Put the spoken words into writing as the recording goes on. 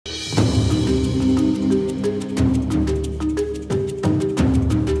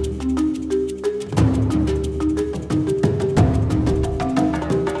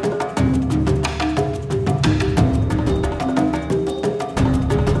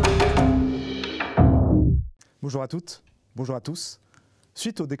Bonjour à toutes, bonjour à tous.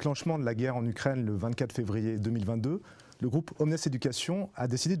 Suite au déclenchement de la guerre en Ukraine le 24 février 2022, le groupe Omnes Éducation a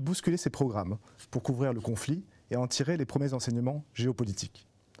décidé de bousculer ses programmes pour couvrir le conflit et en tirer les premiers enseignements géopolitiques.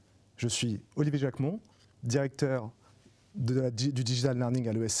 Je suis Olivier Jacquemont, directeur du Digital Learning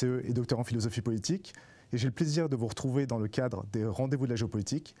à l'ESCE et docteur en philosophie politique, et j'ai le plaisir de vous retrouver dans le cadre des Rendez-Vous de la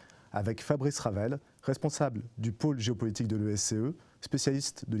géopolitique avec Fabrice Ravel, responsable du pôle géopolitique de l'ESCE,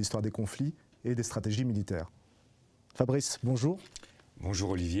 spécialiste de l'histoire des conflits et des stratégies militaires. Fabrice, bonjour.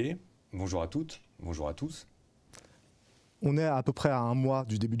 Bonjour Olivier, bonjour à toutes, bonjour à tous. On est à peu près à un mois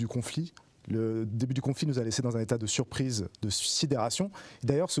du début du conflit. Le début du conflit nous a laissé dans un état de surprise, de sidération.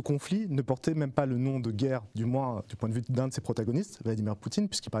 D'ailleurs, ce conflit ne portait même pas le nom de guerre, du moins du point de vue d'un de ses protagonistes, Vladimir Poutine,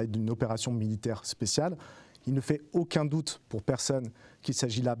 puisqu'il parlait d'une opération militaire spéciale. Il ne fait aucun doute pour personne qu'il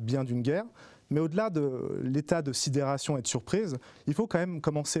s'agit là bien d'une guerre. Mais au-delà de l'état de sidération et de surprise, il faut quand même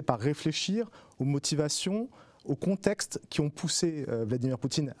commencer par réfléchir aux motivations, aux contextes qui ont poussé Vladimir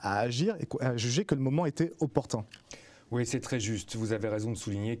Poutine à agir et à juger que le moment était opportun. Oui, c'est très juste. Vous avez raison de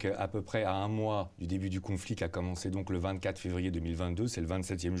souligner qu'à peu près à un mois du début du conflit qui a commencé donc le 24 février 2022, c'est le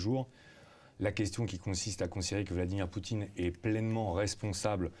 27e jour, la question qui consiste à considérer que Vladimir Poutine est pleinement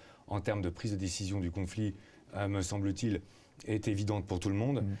responsable en termes de prise de décision du conflit, me semble-t-il, est évidente pour tout le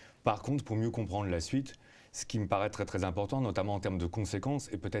monde. Par contre, pour mieux comprendre la suite, ce qui me paraît très important, notamment en termes de conséquences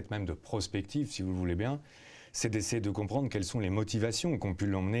et peut-être même de prospective, si vous le voulez bien, c'est d'essayer de comprendre quelles sont les motivations qui ont pu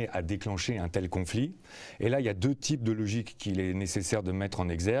l'emmener à déclencher un tel conflit. Et là, il y a deux types de logiques qu'il est nécessaire de mettre en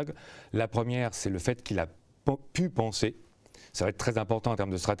exergue. La première, c'est le fait qu'il a pu penser, ça va être très important en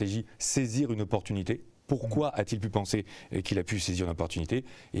termes de stratégie, saisir une opportunité. Pourquoi a-t-il pu penser qu'il a pu saisir une opportunité?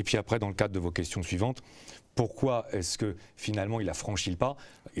 Et puis après, dans le cadre de vos questions suivantes, pourquoi est-ce que finalement il a franchi le pas?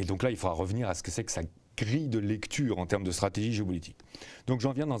 Et donc là, il faudra revenir à ce que c'est que sa grille de lecture en termes de stratégie géopolitique. Donc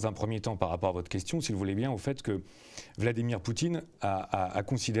j'en viens dans un premier temps par rapport à votre question, si vous voulez bien, au fait que Vladimir Poutine a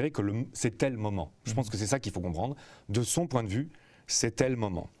considéré que c'était le moment. Je pense que c'est ça qu'il faut comprendre. De son point de vue, c'était le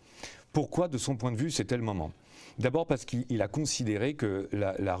moment. Pourquoi, de son point de vue, c'était le moment? D'abord parce qu'il a considéré que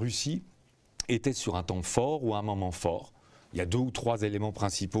la Russie était sur un temps fort ou un moment fort. Il y a deux ou trois éléments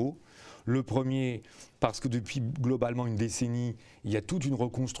principaux. Le premier, parce que depuis globalement une décennie, il y a toute une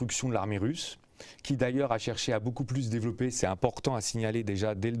reconstruction de l'armée russe, qui d'ailleurs a cherché à beaucoup plus développer, c'est important à signaler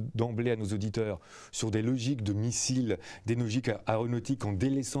déjà d'emblée à nos auditeurs, sur des logiques de missiles, des logiques aéronautiques en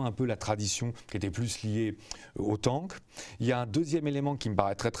délaissant un peu la tradition qui était plus liée aux tanks. Il y a un deuxième élément qui me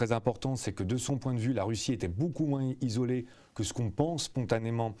paraît très important, c'est que de son point de vue, la Russie était beaucoup moins isolée que ce qu'on pense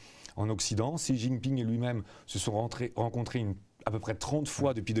spontanément en Occident. Xi Jinping et lui-même se sont rencontrés à peu près 30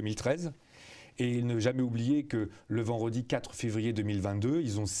 fois depuis 2013. Et ne jamais oublier que le vendredi 4 février 2022,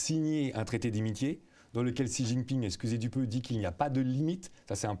 ils ont signé un traité d'amitié dans lequel Xi Jinping, excusez du peu, dit qu'il n'y a pas de limite.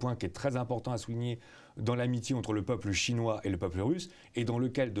 Ça, c'est un point qui est très important à souligner dans l'amitié entre le peuple chinois et le peuple russe, et dans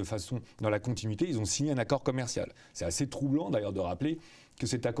lequel, dans la continuité, ils ont signé un accord commercial. C'est assez troublant d'ailleurs de rappeler que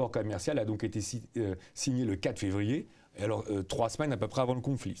cet accord commercial a donc été signé le 4 février, et alors 3 semaines à peu près avant le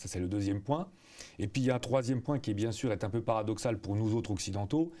conflit. Ça, c'est le deuxième point. Et puis il y a un troisième point qui est bien sûr un peu paradoxal pour nous autres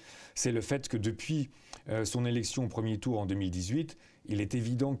occidentaux, c'est le fait que depuis son élection au premier tour en 2018, il est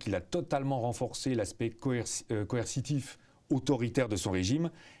évident qu'il a totalement renforcé l'aspect coercitif, autoritaire de son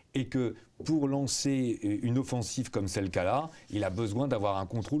régime, et que pour lancer une offensive comme celle-là, il a besoin d'avoir un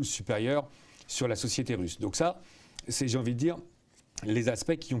contrôle supérieur sur la société russe. Donc ça, c'est, j'ai envie de dire, les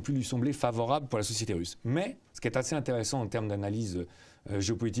aspects qui ont pu lui sembler favorables pour la société russe. Mais ce qui est assez intéressant en termes d'analyse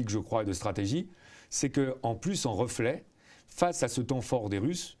géopolitique, je crois, et de stratégie, c'est qu'en plus, en reflet, face à ce temps fort des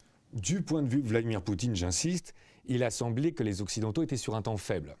Russes, du point de vue de Vladimir Poutine, j'insiste, il a semblé que les Occidentaux étaient sur un temps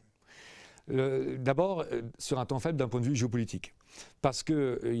faible. D'abord, sur un temps faible d'un point de vue géopolitique. Parce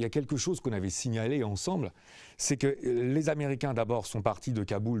qu'il y a quelque chose qu'on avait signalé ensemble, c'est que les Américains d'abord sont partis de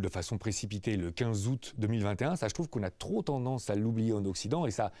Kaboul de façon précipitée le 15 août 2021. Ça, je trouve qu'on a trop tendance à l'oublier en Occident,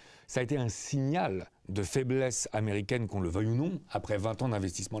 et ça a été un signal de faiblesse américaine, qu'on le veuille ou non, après 20 ans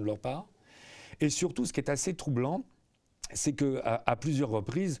d'investissement de leur part. Et surtout, ce qui est assez troublant, c'est qu'à plusieurs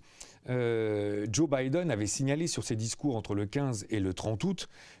reprises, Joe Biden avait signalé sur ses discours entre le 15 et le 30 août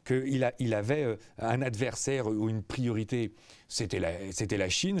qu'il avait un adversaire ou une priorité, c'était la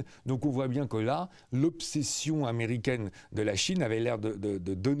Chine. Donc on voit bien que là, l'obsession américaine de la Chine avait l'air de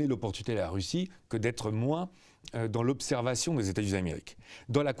donner l'opportunité à la Russie que d'être moins dans l'observation des États-Unis d'Amérique.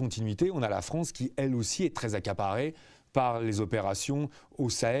 Dans la continuité, on a la France qui, elle aussi, est très accaparée par les opérations au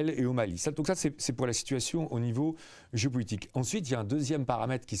Sahel et au Mali. Donc ça, c'est pour la situation au niveau géopolitique. Ensuite, il y a un deuxième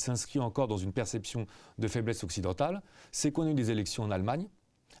paramètre qui s'inscrit encore dans une perception de faiblesse occidentale, c'est qu'on a eu des élections en Allemagne,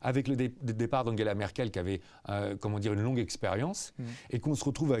 avec le départ d'Angela Merkel qui avait une longue expérience, et qu'on se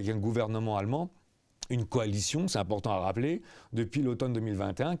retrouve avec un gouvernement allemand une coalition, c'est important à rappeler, depuis l'automne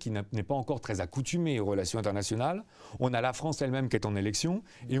 2021, qui n'est pas encore très accoutumée aux relations internationales. On a la France elle-même qui est en élection,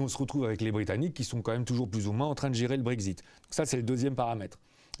 et on se retrouve avec les Britanniques qui sont quand même toujours plus ou moins en train de gérer le Brexit. Donc ça, c'est le deuxième paramètre.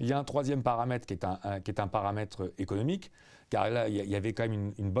 Il y a un troisième paramètre qui est un paramètre économique, car là, il y avait quand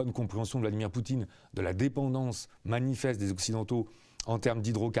même une bonne compréhension de Vladimir Poutine de la dépendance manifeste des Occidentaux en termes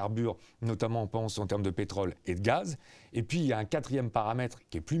d'hydrocarbures, notamment on pense en termes de pétrole et de gaz. Et puis il y a un quatrième paramètre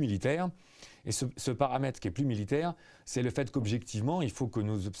qui est plus militaire. Et ce paramètre qui est plus militaire, c'est le fait qu'objectivement, il faut que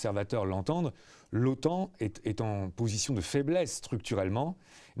nos observateurs l'entendent, l'OTAN est en position de faiblesse structurellement,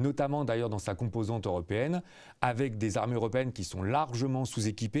 notamment d'ailleurs dans sa composante européenne, avec des armées européennes qui sont largement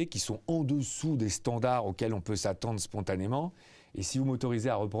sous-équipées, qui sont en dessous des standards auxquels on peut s'attendre spontanément. Et si vous m'autorisez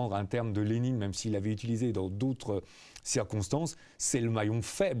à reprendre un terme de Lénine, même s'il l'avait utilisé dans d'autres circonstances, c'est le maillon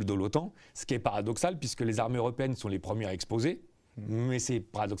faible de l'OTAN, ce qui est paradoxal puisque les armées européennes sont les premières exposées, mais c'est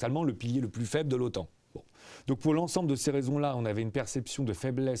paradoxalement le pilier le plus faible de l'OTAN. Bon. Donc pour l'ensemble de ces raisons-là, on avait une perception de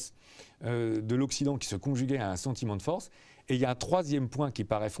faiblesse de l'Occident qui se conjuguait à un sentiment de force. Et il y a un troisième point qui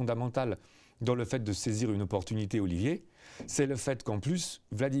paraît fondamental dans le fait de saisir une opportunité, Olivier, c'est le fait qu'en plus,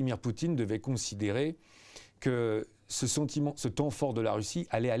 Vladimir Poutine devait considérer que ce temps fort de la Russie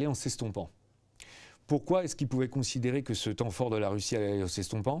allait aller en s'estompant. Pourquoi est-ce qu'il pouvait considérer que ce temps fort de la Russie allait aller en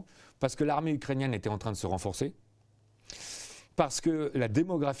s'estompant? Parce que l'armée ukrainienne était en train de se renforcer, parce que la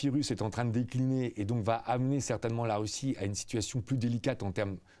démographie russe est en train de décliner et donc va amener certainement la Russie à une situation plus délicate en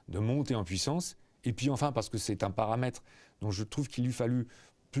termes de montée en puissance, et puis enfin parce que c'est un paramètre dont je trouve qu'il eût fallu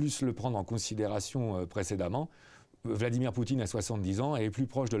plus le prendre en considération précédemment. Vladimir Poutine a 70 ans et est plus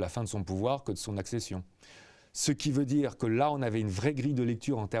proche de la fin de son pouvoir que de son accession. Ce qui veut dire que là, on avait une vraie grille de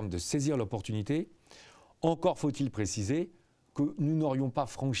lecture en termes de saisir l'opportunité. Encore faut-il préciser que nous n'aurions pas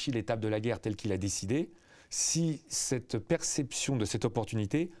franchi l'étape de la guerre telle qu'il a décidé si cette perception de cette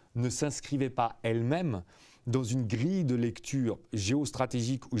opportunité ne s'inscrivait pas elle-même dans une grille de lecture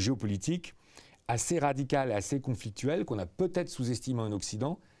géostratégique ou géopolitique assez radicale et assez conflictuelle qu'on a peut-être sous-estimé en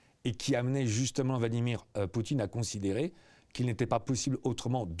Occident et qui amenait justement Vladimir Poutine à considérer qu'il n'était pas possible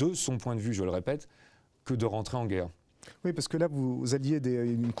autrement, de son point de vue, je le répète, que de rentrer en guerre. Oui, parce que là, vous alliez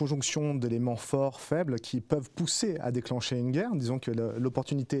une conjonction d'éléments forts, faibles, qui peuvent pousser à déclencher une guerre. Disons que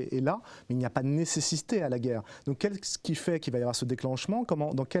l'opportunité est là, mais il n'y a pas de nécessité à la guerre. Donc, qu'est-ce qui fait qu'il va y avoir ce déclenchement?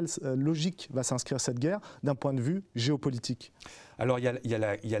 Dans quelle logique va s'inscrire cette guerre d'un point de vue géopolitique? Alors, il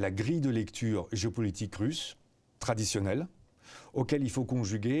y a la grille de lecture géopolitique russe, traditionnelle, auquel il faut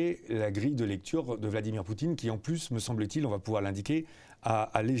conjuguer la grille de lecture de Vladimir Poutine, qui en plus, me semble-t-il, on va pouvoir l'indiquer,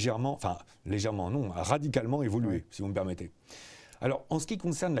 a légèrement, enfin légèrement non, a radicalement évolué, oui, si vous me permettez. Alors, en ce qui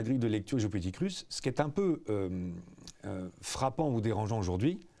concerne la grille de lecture géopolitique russe, ce qui est un peu frappant ou dérangeant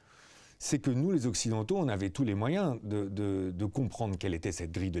aujourd'hui, c'est que nous, les Occidentaux, on avait tous les moyens de comprendre quelle était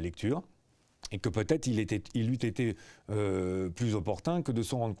cette grille de lecture, et que peut-être il eût été plus opportun que de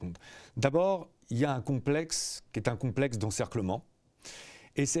s'en rendre compte. D'abord, il y a un complexe qui est un complexe d'encerclement.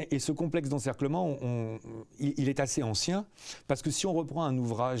 Et ce complexe d'encerclement, il est assez ancien, parce que si on reprend un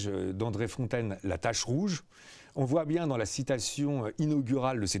ouvrage d'André Fontaine, La Tache rouge, on voit bien dans la citation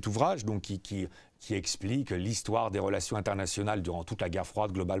inaugurale de cet ouvrage, donc qui explique l'histoire des relations internationales durant toute la guerre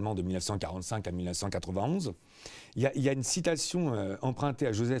froide, globalement de 1945 à 1991, il y a une citation empruntée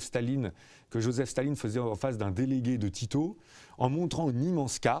à Joseph Staline, que Joseph Staline faisait en face d'un délégué de Tito, en montrant une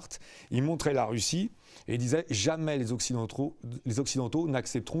immense carte. Il montrait la Russie et il disait « Jamais les Occidentaux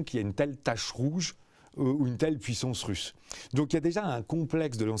n'accepteront qu'il y ait une telle tache rouge ou une telle puissance russe ». Donc il y a déjà un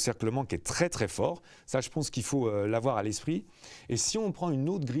complexe de l'encerclement qui est très très fort. Ça, je pense qu'il faut l'avoir à l'esprit. Et si on prend une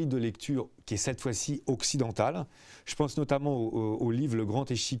autre grille de lecture qui est cette fois-ci occidentale, je pense notamment au livre Le Grand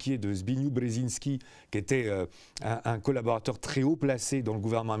Échiquier de Zbigniew Brzezinski, qui était un collaborateur très haut placé dans le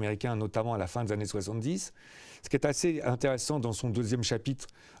gouvernement américain, notamment à la fin des années 70. Ce qui est assez intéressant dans son deuxième chapitre,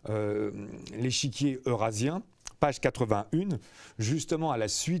 l'échiquier eurasien, page 81, justement à la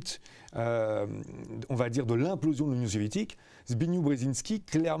suite, on va dire, de l'implosion de l'Union soviétique, Zbigniew Brzezinski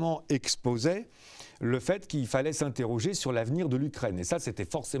clairement exposait le fait qu'il fallait s'interroger sur l'avenir de l'Ukraine. Et ça, c'était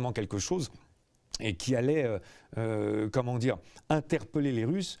forcément quelque chose et qui allait, interpeller les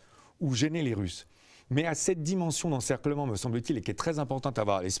Russes ou gêner les Russes. Mais à cette dimension d'encerclement, me semble-t-il, et qui est très importante à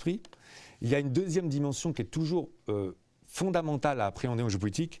avoir à l'esprit, il y a une deuxième dimension qui est toujours fondamentale à appréhender en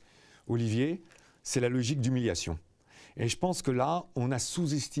géopolitique, Olivier, c'est la logique d'humiliation. Et je pense que là, on a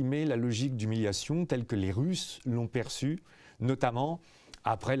sous-estimé la logique d'humiliation telle que les Russes l'ont perçue, notamment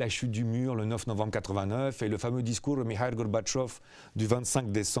après la chute du mur le 9 novembre 1989 et le fameux discours de Mikhail Gorbatchev du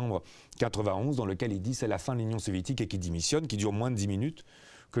 25 décembre 1991, dans lequel il dit c'est la fin de l'Union soviétique et qui démissionne, qui dure moins de 10 minutes,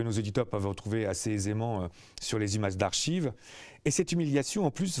 que nos auditeurs peuvent retrouver assez aisément sur les images d'archives. Et cette humiliation,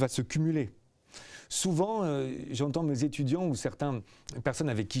 en plus, va se cumuler. Souvent, j'entends mes étudiants ou certaines personnes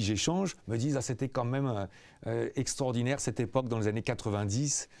avec qui j'échange me disent « Ah, c'était quand même extraordinaire cette époque dans les années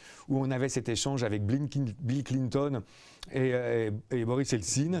 90 où on avait cet échange avec Bill Clinton et Boris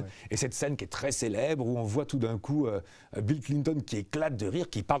Eltsine. Ouais. Et cette scène qui est très célèbre où on voit tout d'un coup Bill Clinton qui éclate de rire,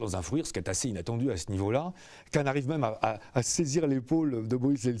 qui parle dans un fou rire, ce qui est assez inattendu à ce niveau-là, qui en arrive même à saisir l'épaule de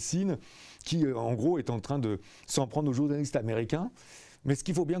Boris Eltsine, qui en gros est en train de s'en prendre aux journalistes américains. Mais ce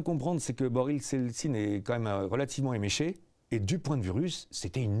qu'il faut bien comprendre, c'est que Boris Eltsine est quand même relativement éméché. Et du point de vue russe,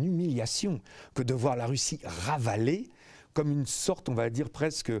 c'était une humiliation que de voir la Russie ravaler comme une sorte, on va dire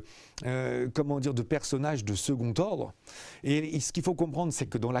presque, de personnage de second ordre. Et ce qu'il faut comprendre, c'est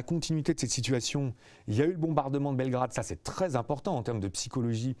que dans la continuité de cette situation, il y a eu le bombardement de Belgrade, ça c'est très important en termes de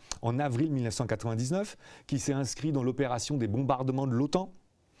psychologie, en avril 1999, qui s'est inscrit dans l'opération des bombardements de l'OTAN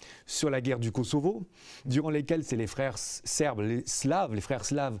sur la guerre du Kosovo, durant lesquels c'est les frères serbes, les frères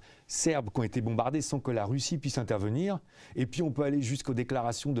slaves serbes qui ont été bombardés sans que la Russie puisse intervenir. Et puis on peut aller jusqu'aux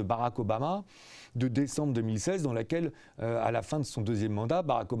déclarations de Barack Obama de décembre 2016, dans laquelle, à la fin de son deuxième mandat,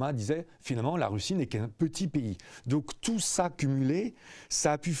 Barack Obama disait finalement la Russie n'est qu'un petit pays. Donc tout ça cumulé,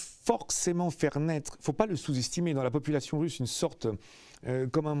 ça a pu forcément faire naître, il ne faut pas le sous-estimer, dans la population russe une sorte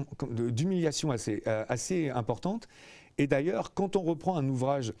d'humiliation assez importante. Et d'ailleurs, quand on reprend un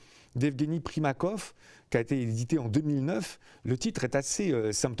ouvrage d'Evgeny Primakov, qui a été édité en 2009, le titre est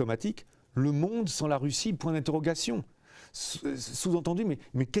assez symptomatique. « Le monde sans la Russie ?» point d'interrogation. Sous-entendu,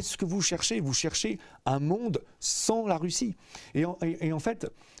 mais qu'est-ce que vous cherchez? Vous cherchez un monde sans la Russie. Et en fait,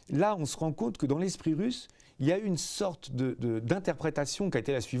 là, on se rend compte que dans l'esprit russe, il y a eu une sorte d'interprétation qui a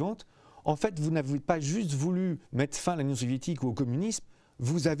été la suivante. En fait, vous n'avez pas juste voulu mettre fin à l'Union soviétique ou au communisme,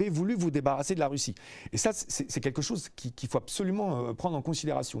 vous avez voulu vous débarrasser de la Russie. Et ça, c'est quelque chose qu'il faut absolument prendre en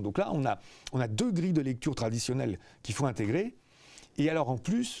considération. Donc là, on a deux grilles de lecture traditionnelles qu'il faut intégrer. Et alors en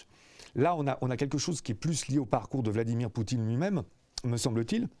plus, là, on a quelque chose qui est plus lié au parcours de Vladimir Poutine lui-même, me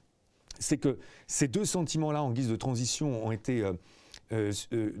semble-t-il. C'est que ces deux sentiments-là, en guise de transition, ont été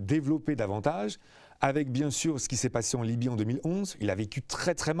développés davantage, avec bien sûr ce qui s'est passé en Libye en 2011. Il a vécu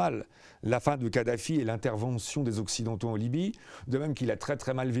très très mal la fin de Kadhafi et l'intervention des Occidentaux en Libye, de même qu'il a très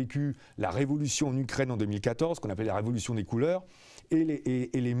très mal vécu la révolution en Ukraine en 2014, qu'on appelait la révolution des couleurs,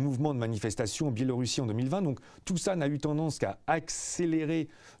 et les mouvements de manifestation en Biélorussie en 2020. Donc tout ça n'a eu tendance qu'à accélérer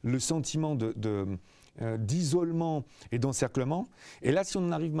le sentiment d'isolement et d'encerclement. Et là, si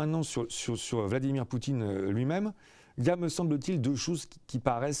on arrive maintenant sur Vladimir Poutine lui-même, il y a, me semble-t-il, deux choses qui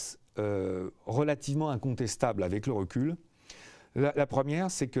paraissent relativement incontestables avec le recul. La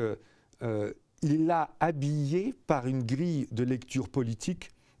première, c'est qu'il a habillé par une grille de lecture politique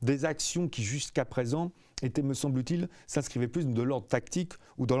des actions qui jusqu'à présent étaient, me semble-t-il, s'inscrivaient plus de l'ordre tactique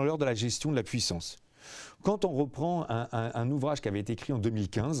ou dans l'ordre de la gestion de la puissance. Quand on reprend un ouvrage qui avait été écrit en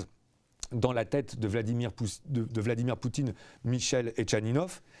 2015, dans la tête de Vladimir Poutine, Michel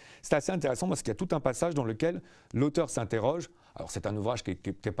Etchaninov, c'est assez intéressant parce qu'il y a tout un passage dans lequel l'auteur s'interroge. Alors c'est un ouvrage qui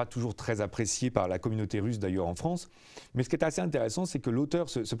n'est pas toujours très apprécié par la communauté russe d'ailleurs en France, mais ce qui est assez intéressant, c'est que l'auteur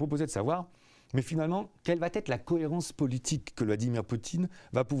se proposait de savoir, mais finalement, quelle va être la cohérence politique que Vladimir Poutine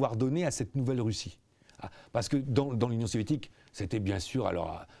va pouvoir donner à cette nouvelle Russie? Parce que dans l'Union soviétique, c'était bien sûr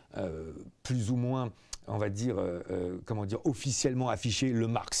alors plus ou moins, on va dire, officiellement affiché le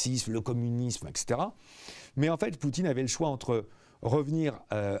marxisme, le communisme, etc. Mais en fait, Poutine avait le choix entre revenir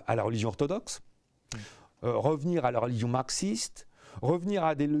à la religion orthodoxe, revenir à la religion marxiste, revenir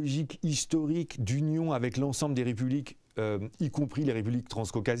à des logiques historiques d'union avec l'ensemble des républiques, y compris les républiques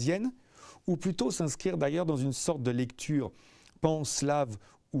transcaucasiennes, ou plutôt s'inscrire d'ailleurs dans une sorte de lecture pan-slave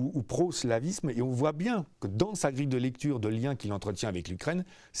ou pro-slavisme. Et on voit bien que dans sa grille de lecture de lien qu'il entretient avec l'Ukraine,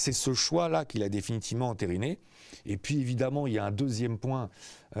 c'est ce choix-là qu'il a définitivement entériné. Et puis évidemment, il y a un deuxième point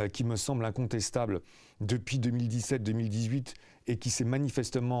qui me semble incontestable depuis 2017-2018 et qui s'est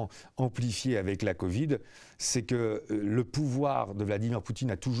manifestement amplifié avec la Covid, c'est que le pouvoir de Vladimir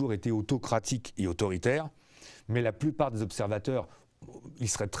Poutine a toujours été autocratique et autoritaire, mais la plupart des observateurs, ils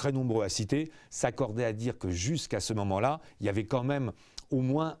seraient très nombreux à citer, s'accordaient à dire que jusqu'à ce moment-là, il y avait quand même au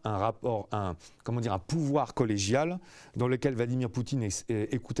moins un rapport, un pouvoir collégial dans lequel Vladimir Poutine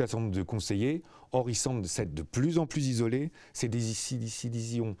écoutait un certain nombre de conseillers. Or, il semble s'être de plus en plus isolé, ses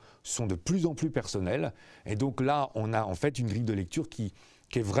décisions sont de plus en plus personnelles. Et donc là, on a en fait une grille de lecture qui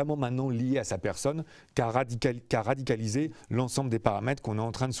est vraiment maintenant liée à sa personne, qui a radicalisé l'ensemble des paramètres qu'on est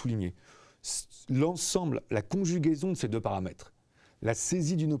en train de souligner. L'ensemble, la conjugaison de ces deux paramètres, la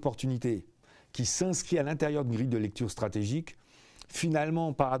saisie d'une opportunité qui s'inscrit à l'intérieur d'une grille de lecture stratégique,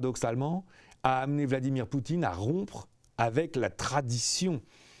 finalement, paradoxalement, a amené Vladimir Poutine à rompre avec la tradition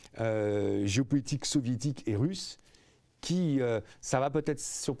géopolitique soviétique et russe qui, ça va peut-être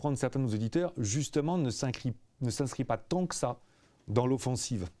surprendre certains de nos auditeurs, justement ne s'inscrit pas tant que ça dans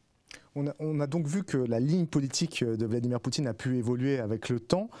l'offensive. On a donc vu que la ligne politique de Vladimir Poutine a pu évoluer avec le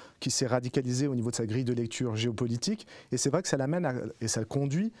temps, qui s'est radicalisée au niveau de sa grille de lecture géopolitique. Et c'est vrai que ça l'amène et ça le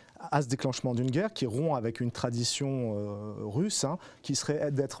conduit à ce déclenchement d'une guerre qui rompt avec une tradition russe, qui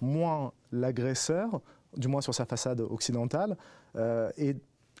serait d'être moins l'agresseur, du moins sur sa façade occidentale. Et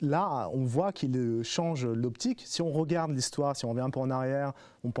là, on voit qu'il change l'optique. Si on regarde l'histoire, si on revient un peu en arrière,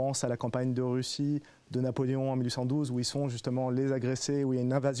 on pense à la campagne de Russie, de Napoléon en 1812, où ils sont justement les agressés, où il y a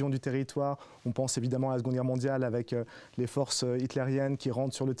une invasion du territoire. On pense évidemment à la Seconde Guerre mondiale avec les forces hitlériennes qui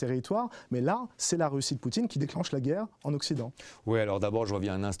rentrent sur le territoire. Mais là, c'est la Russie de Poutine qui déclenche la guerre en Occident. Oui, alors d'abord, je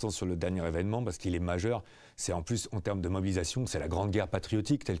reviens un instant sur le dernier événement, parce qu'il est majeur. C'est en plus, en termes de mobilisation, c'est la grande guerre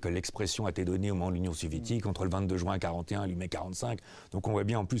patriotique, telle que l'expression a été donnée au moment de l'Union soviétique, entre le 22 juin 1941 et le mai 1945. Donc on voit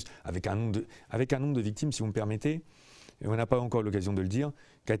bien en plus, avec un nombre de victimes, si vous me permettez, et on n'a pas encore l'occasion de le dire,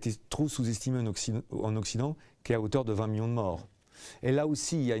 qui a été trop sous-estimé en Occident, qui est à hauteur de 20 millions de morts. Et là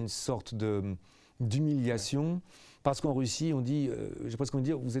aussi, il y a une sorte d'humiliation, parce qu'en Russie, on dit, j'ai presque envie de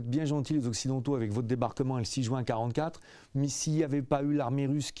dire, vous êtes bien gentils les Occidentaux avec votre débarquement le 6 juin 1944, mais s'il n'y avait pas eu l'armée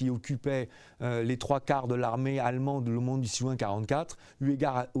russe qui occupait les 3/4 de l'armée allemande le moment du 6 juin 1944, eu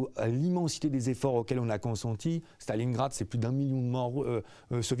égard à l'immensité des efforts auxquels on a consenti, Stalingrad, c'est plus d'1 million de morts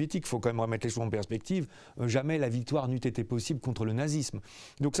soviétiques, il faut quand même remettre les choses en perspective, jamais la victoire n'eût été possible contre le nazisme.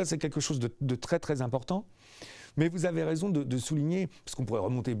 Donc ça, c'est quelque chose de très très important. Mais vous avez raison de souligner, parce qu'on pourrait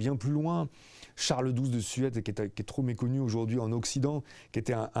remonter bien plus loin, Charles XII de Suède, qui est trop méconnu aujourd'hui en Occident, qui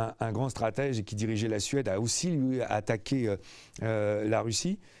était un grand stratège et qui dirigeait la Suède, a aussi lui attaqué la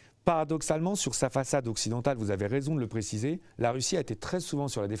Russie. Paradoxalement, sur sa façade occidentale, vous avez raison de le préciser, la Russie a été très souvent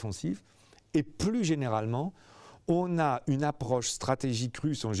sur la défensive, et plus généralement, on a une approche stratégique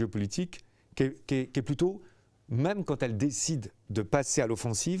russe en géopolitique qui est plutôt, même quand elle décide de passer à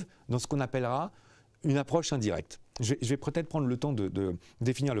l'offensive, dans ce qu'on appellera une approche indirecte. Je vais peut-être prendre le temps de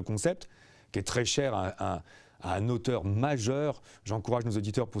définir le concept, qui est très cher à un auteur majeur. J'encourage nos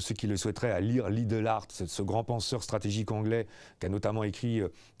auditeurs, pour ceux qui le souhaiteraient, à lire Lidl-Hart, ce grand penseur stratégique anglais, qui a notamment écrit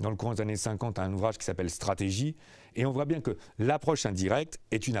dans le courant des années 50 un ouvrage qui s'appelle Stratégie. Et on voit bien que l'approche indirecte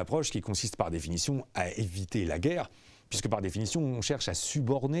est une approche qui consiste par définition à éviter la guerre, puisque par définition on cherche à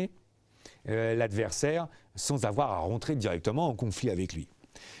suborner l'adversaire sans avoir à rentrer directement en conflit avec lui.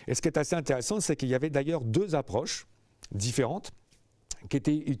 Et ce qui est assez intéressant, c'est qu'il y avait d'ailleurs deux approches différentes qui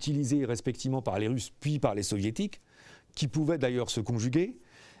étaient utilisées respectivement par les Russes puis par les Soviétiques, qui pouvaient d'ailleurs se conjuguer,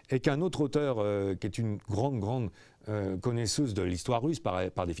 et qu'un autre auteur, qui est une grande connaisseuse de l'histoire russe,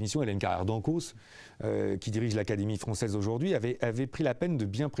 par définition, Hélène Carrère-Dancos, qui dirige l'Académie française aujourd'hui, avait pris la peine de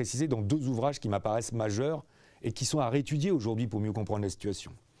bien préciser dans deux ouvrages qui m'apparaissent majeurs et qui sont à réétudier aujourd'hui pour mieux comprendre la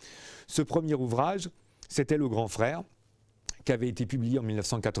situation. Ce premier ouvrage, c'était Le Grand Frère, qui avait été publié en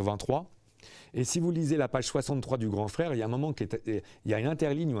 1983. Et si vous lisez la page 63 du Grand Frère, il y a un moment, il y a une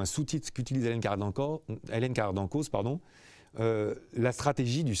interligne ou un sous-titre qu'utilise Hélène Carrère-Dancos, la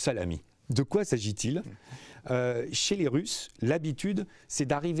stratégie du salami. De quoi s'agit-il ? Chez les Russes, l'habitude, c'est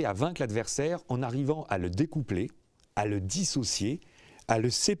d'arriver à vaincre l'adversaire en arrivant à le découpler, à le dissocier, à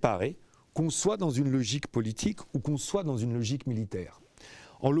le séparer, qu'on soit dans une logique politique ou qu'on soit dans une logique militaire.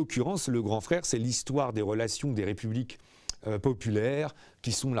 En l'occurrence, le Grand Frère, c'est l'histoire des relations des républiques populaires,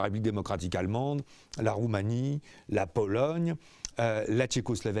 qui sont la République démocratique allemande, la Roumanie, la Pologne, la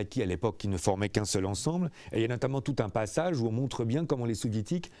Tchécoslovaquie à l'époque qui ne formait qu'un seul ensemble. Et il y a notamment tout un passage où on montre bien comment les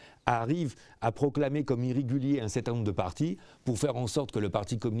soviétiques arrivent à proclamer comme irrégulier un certain nombre de partis pour faire en sorte que le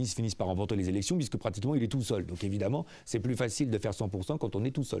parti communiste finisse par remporter les élections, puisque pratiquement il est tout seul. Donc évidemment, c'est plus facile de faire 100% quand on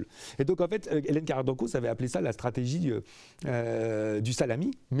est tout seul. Et donc en fait, Hélène Carrère-Dancos avait appelé ça la stratégie du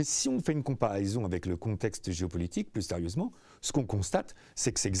salami. Mais si on fait une comparaison avec le contexte géopolitique, plus sérieusement, ce qu'on constate,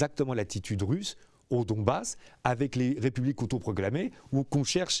 c'est que c'est exactement l'attitude russe au Donbass, avec les républiques autoproclamées, où qu'on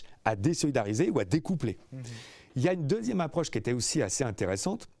cherche à désolidariser ou à découpler. Il y a une deuxième approche qui était aussi assez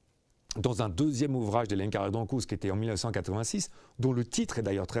intéressante, dans un deuxième ouvrage d'Hélène Carrère-Dancos, qui était en 1986, dont le titre est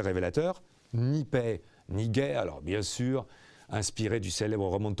d'ailleurs très révélateur, « Ni paix, ni guerre ». Alors bien sûr, inspiré du célèbre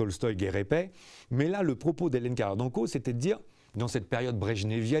roman de Tolstoï, Guerre et paix. Mais là, le propos d'Hélène Carrère-Dancos, c'était de dire, dans cette période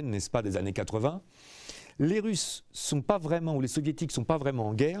brejnevienne, n'est-ce pas, des années 80, les Russes sont pas vraiment, ou les Soviétiques ne sont pas vraiment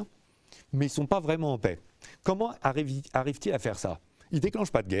en guerre, mais ils ne sont pas vraiment en paix. Comment arrive-t-il à faire ça ? Ils ne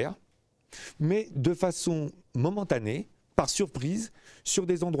déclenchent pas de guerre, mais de façon momentanée, par surprise, sur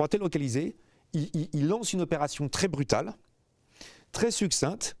des endroits délocalisés, ils lancent une opération très brutale, très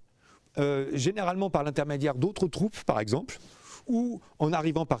succincte, généralement par l'intermédiaire d'autres troupes, par exemple, ou en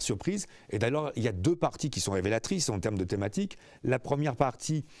arrivant par surprise. Et d'ailleurs, il y a deux parties qui sont révélatrices en termes de thématique. La première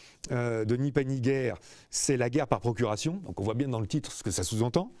partie de Ni paix ni guerre, c'est la guerre par procuration. Donc on voit bien dans le titre ce que ça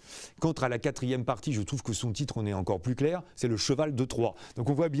sous-entend. Quant à la quatrième partie, je trouve que son titre en est encore plus clair, c'est le cheval de Troie. Donc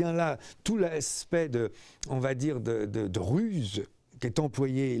on voit bien là tout l'aspect de, on va dire, de ruse qui est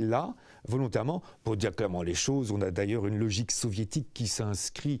employé là, volontairement, pour dire clairement les choses. On a d'ailleurs une logique soviétique qui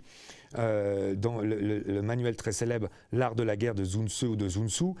s'inscrit dans le manuel très célèbre « L'art de la guerre » de Sun Tzu ou de Sun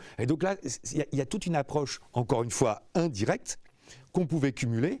Tzu. Et donc là, il y a toute une approche, encore une fois, indirecte, qu'on pouvait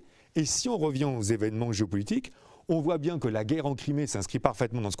cumuler. Et si on revient aux événements géopolitiques, on voit bien que la guerre en Crimée s'inscrit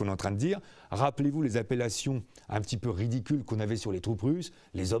parfaitement dans ce qu'on est en train de dire. Rappelez-vous les appellations un petit peu ridicules qu'on avait sur les troupes russes,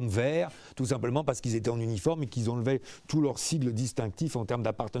 les hommes verts, tout simplement parce qu'ils étaient en uniforme et qu'ils enlevaient tous leurs sigles distinctifs en termes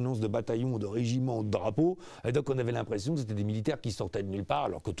d'appartenance de bataillon, de régiment ou de drapeau. Et donc on avait l'impression que c'était des militaires qui sortaient de nulle part,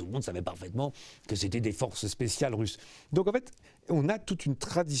 alors que tout le monde savait parfaitement que c'était des forces spéciales russes. Donc en fait, on a toute une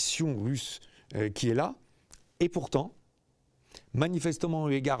tradition russe qui est là, et pourtant, manifestement,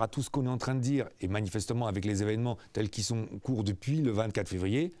 eu égard à tout ce qu'on est en train de dire, et manifestement avec les événements tels qu'ils sont en cours depuis le 24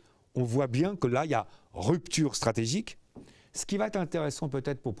 février, on voit bien que là, il y a rupture stratégique. Ce qui va être intéressant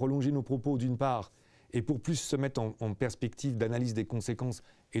peut-être pour prolonger nos propos d'une part, et pour plus se mettre en perspective d'analyse des conséquences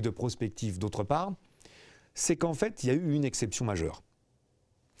et de prospective d'autre part, c'est qu'en fait, il y a eu une exception majeure.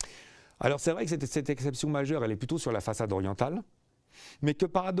 Alors c'est vrai que cette exception majeure, elle est plutôt sur la façade orientale, mais que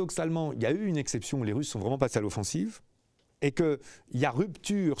paradoxalement, il y a eu une exception où les Russes sont vraiment passés à l'offensive, et qu'il y a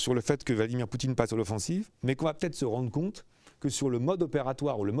rupture sur le fait que Vladimir Poutine passe à l'offensive, mais qu'on va peut-être se rendre compte que sur le mode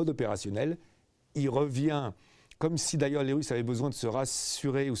opératoire ou le mode opérationnel, il revient, comme si d'ailleurs les Russes avaient besoin de se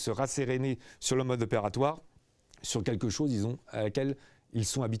rassurer ou se rasséréner sur le mode opératoire, sur quelque chose à laquelle ils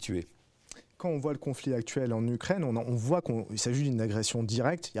sont habitués. Quand on voit le conflit actuel en Ukraine, on voit qu'il s'agit d'une agression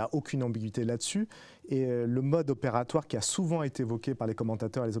directe, il n'y a aucune ambiguïté là-dessus. Et le mode opératoire qui a souvent été évoqué par les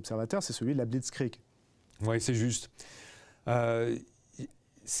commentateurs et les observateurs, c'est celui de la blitzkrieg. Oui, c'est juste.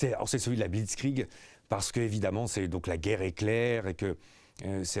 C'est celui de la blitzkrieg parce qu'évidemment c'est donc la guerre éclair et que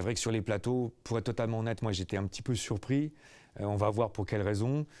c'est vrai que sur les plateaux, pour être totalement honnête, moi j'étais un petit peu surpris. On va voir pour quelles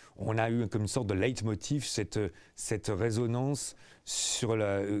raisons. On a eu comme une sorte de leitmotiv cette résonance sur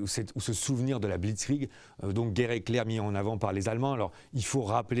ou ce souvenir de la blitzkrieg, donc guerre éclair mis en avant par les Allemands. Alors il faut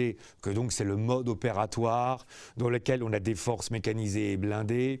rappeler que donc c'est le mode opératoire dans lequel on a des forces mécanisées et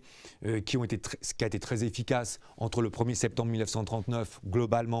blindées qui a été très efficace entre le 1er septembre 1939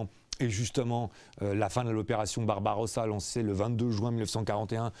 globalement. Et justement, la fin de l'opération Barbarossa, lancée le 22 juin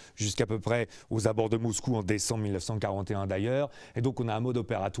 1941, jusqu'à peu près aux abords de Moscou en décembre 1941 d'ailleurs. Et donc on a un mode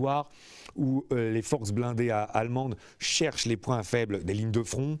opératoire où les forces blindées allemandes cherchent les points faibles des lignes de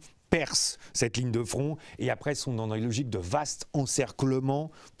front, percent cette ligne de front et après sont dans une logique de vaste encerclement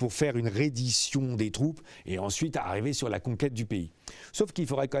pour faire une reddition des troupes et ensuite arriver sur la conquête du pays. Sauf qu'il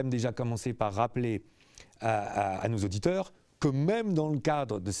faudrait quand même déjà commencer par rappeler à nos auditeurs que même dans le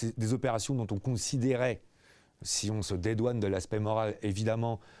cadre des opérations dont on considérait, si on se dédouane de l'aspect moral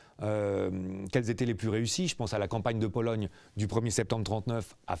évidemment, quelles étaient les plus réussies, je pense à la campagne de Pologne du 1er septembre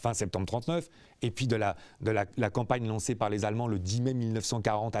 1939 à fin septembre 1939, et puis de la campagne lancée par les Allemands le 10 mai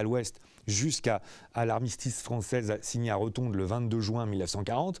 1940 à l'ouest jusqu'à l'armistice française signé à Rotonde le 22 juin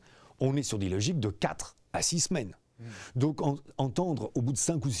 1940, on est sur des logiques de 4 à 6 semaines. Donc entendre au bout de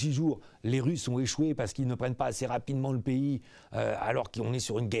 5 ou 6 jours les Russes ont échoué parce qu'ils ne prennent pas assez rapidement le pays alors qu'on est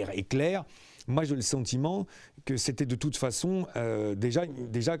sur une guerre éclair, moi j'ai le sentiment que c'était de toute façon déjà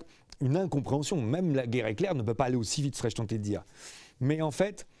une incompréhension. Même la guerre éclair ne peut pas aller aussi vite, serais-je tenté de dire. Mais en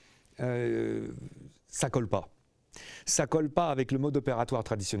fait, ça colle pas. Ça colle pas avec le mode opératoire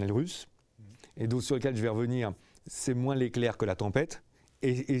traditionnel russe, et donc sur lequel je vais revenir, c'est moins l'éclair que la tempête.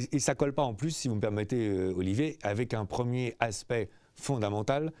 Et ça ne colle pas en plus, si vous me permettez, Olivier, avec un premier aspect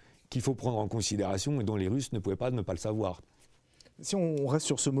fondamental qu'il faut prendre en considération et dont les Russes ne pouvaient pas ne pas le savoir. Si on reste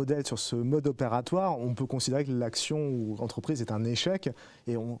sur ce modèle, sur ce mode opératoire, on peut considérer que l'action ou l'entreprise est un échec.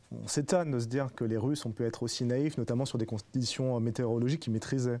 Et on s'étonne de se dire que les Russes ont pu être aussi naïfs, notamment sur des conditions météorologiques qu'ils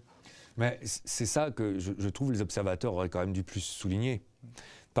maîtrisaient. Mais c'est ça que je trouve les observateurs auraient quand même dû plus souligner.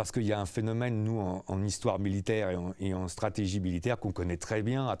 Parce qu'il y a un phénomène, nous, en histoire militaire et en stratégie militaire qu'on connaît très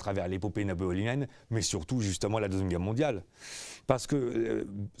bien à travers l'épopée napoléonienne, mais surtout, justement, la Deuxième Guerre mondiale. Parce que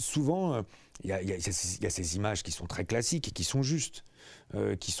souvent, il y a ces images qui sont très classiques et qui sont justes,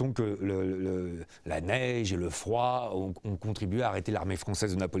 qui sont que la neige et le froid ont contribué à arrêter l'armée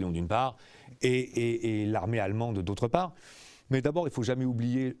française de Napoléon d'une part et l'armée allemande d'autre part. Mais d'abord, il ne faut jamais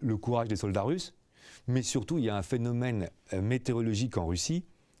oublier le courage des soldats russes, mais surtout, il y a un phénomène météorologique en Russie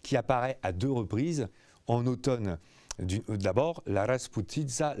qui apparaît à 2 reprises, en automne, d'abord la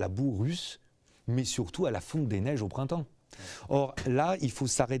rasputitsa, la boue russe, mais surtout à la fonte des neiges au printemps. Or, là, il faut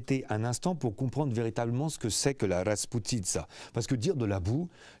s'arrêter un instant pour comprendre véritablement ce que c'est que la Rasputitsa. Parce que dire de la boue,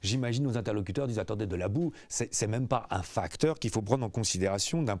 j'imagine nos interlocuteurs disent « attendez, de la boue, c'est même pas un facteur qu'il faut prendre en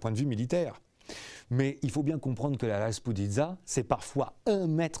considération d'un point de vue militaire ». Mais il faut bien comprendre que la Rasputitsa, c'est parfois 1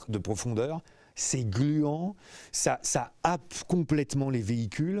 mètre de profondeur, c'est gluant, ça happe complètement les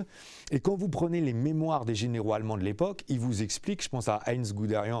véhicules. Et quand vous prenez les mémoires des généraux allemands de l'époque, ils vous expliquent, je pense à Heinz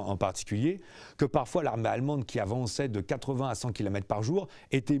Guderian en particulier, que parfois l'armée allemande qui avançait de 80 à 100 km par jour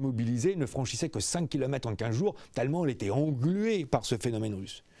était mobilisée, ne franchissait que 5 km en 15 jours, tellement elle était engluée par ce phénomène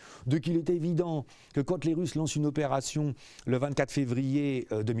russe. Donc il est évident que quand les Russes lancent une opération le 24 février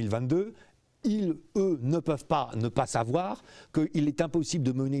 2022, ils, eux, ne peuvent pas ne pas savoir qu'il est impossible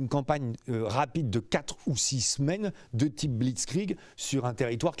de mener une campagne rapide de 4 ou 6 semaines de type blitzkrieg sur un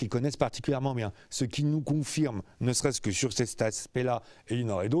territoire qu'ils connaissent particulièrement bien. Ce qui nous confirme, ne serait-ce que sur cet aspect-là, et il y en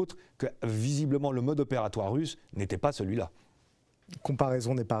aurait d'autres, que visiblement le mode opératoire russe n'était pas celui-là.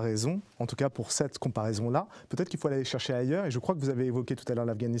 Comparaison n'est pas raison, en tout cas pour cette comparaison-là. Peut-être qu'il faut aller chercher ailleurs, et je crois que vous avez évoqué tout à l'heure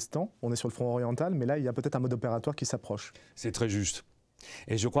l'Afghanistan, on est sur le front oriental, mais là il y a peut-être un mode opératoire qui s'approche. C'est très juste.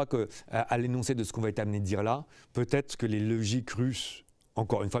 Et je crois qu'à l'énoncé de ce qu'on va être amené de dire là, peut-être que les logiques russes,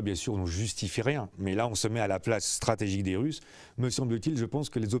 encore une fois bien sûr, ne justifient rien, mais là on se met à la place stratégique des Russes, me semble-t-il, je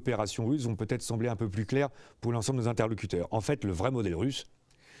pense que les opérations russes vont peut-être sembler un peu plus claires pour l'ensemble de nos interlocuteurs. En fait, le vrai modèle russe,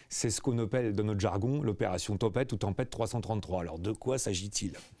 c'est ce qu'on appelle dans notre jargon l'opération Tempête ou Tempête 333. Alors de quoi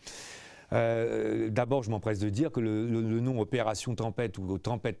s'agit-il ? D'abord, je m'empresse de dire que le nom Opération Tempête ou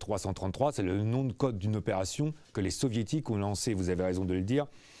Tempête 333, c'est le nom de code d'une opération que les soviétiques ont lancée, vous avez raison de le dire,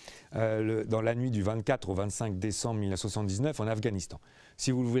 dans la nuit du 24 au 25 décembre 1979 en Afghanistan.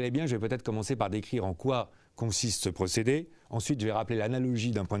 Si vous le voulez bien, je vais peut-être commencer par décrire en quoi consiste ce procédé. Ensuite, je vais rappeler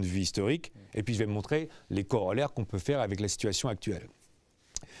l'analogie d'un point de vue historique, et puis je vais montrer les corollaires qu'on peut faire avec la situation actuelle.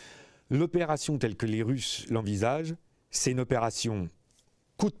 L'opération telle que les Russes l'envisagent, c'est une opération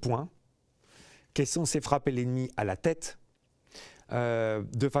coup de poing, qui est censé frapper l'ennemi à la tête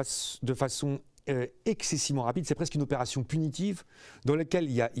de façon excessivement rapide. C'est presque une opération punitive dans laquelle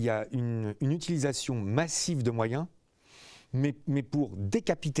il y a une utilisation massive de moyens, mais pour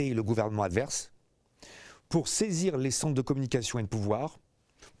décapiter le gouvernement adverse, pour saisir les centres de communication et de pouvoir,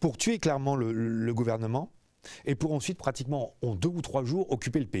 pour tuer clairement le gouvernement, et pour ensuite, pratiquement en 2 ou 3 jours,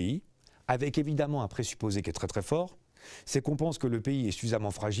 occuper le pays, avec évidemment un présupposé qui est très très fort, c'est qu'on pense que le pays est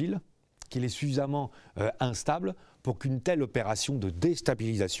suffisamment fragile, qu'il est suffisamment instable pour qu'une telle opération de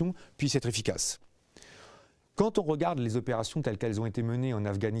déstabilisation puisse être efficace. Quand on regarde les opérations telles qu'elles ont été menées en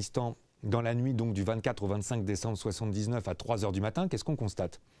Afghanistan dans la nuit donc, du 24 au 25 décembre 1979 à 3 h du matin, qu'est-ce qu'on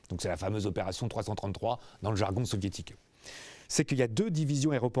constate? Donc c'est la fameuse opération 333 dans le jargon soviétique. C'est qu'il y a 2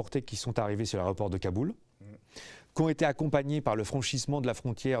 divisions aéroportées qui sont arrivées sur l'aéroport de Kaboul, qui ont été accompagnées par le franchissement de la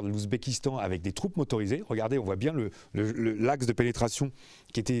frontière de l'Ouzbékistan avec des troupes motorisées. Regardez, on voit bien l'axe de pénétration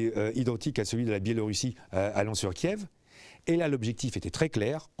qui était identique à celui de la Biélorussie allant sur Kiev. Et là, l'objectif était très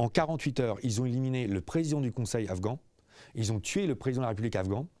clair. En 48 heures, ils ont éliminé le président du Conseil afghan, ils ont tué le président de la République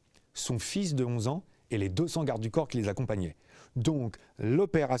afghane, son fils de 11 ans et les 200 gardes du corps qui les accompagnaient. Donc,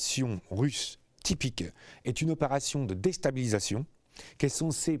 l'opération russe typique est une opération de déstabilisation qui est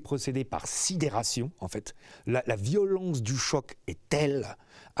censée procéder par sidération, en fait. La violence du choc est telle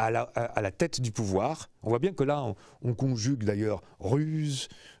à la tête du pouvoir. On voit bien que là, on conjugue d'ailleurs ruse,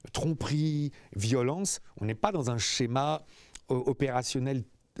 tromperie, violence. On n'est pas dans un schéma opérationnel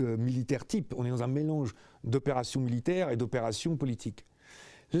militaire type. On est dans un mélange d'opérations militaires et d'opérations politiques.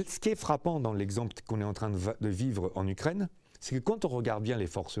 Ce qui est frappant dans l'exemple qu'on est en train de vivre en Ukraine, c'est que quand on regarde bien les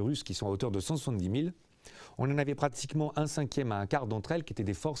forces russes qui sont à hauteur de 170 000, on en avait pratiquement 1/5 à 1/4 d'entre elles qui étaient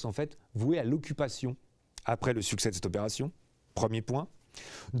des forces en fait vouées à l'occupation après le succès de cette opération. Premier point.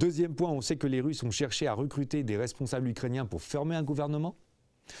 Deuxième point, on sait que les Russes ont cherché à recruter des responsables ukrainiens pour former un gouvernement.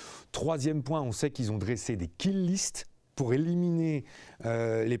 Troisième point, on sait qu'ils ont dressé des kill lists pour éliminer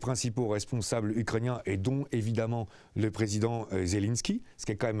les principaux responsables ukrainiens et dont évidemment le président Zelensky, ce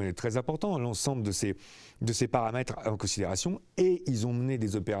qui est quand même très important, l'ensemble de ces paramètres en considération. Et ils ont mené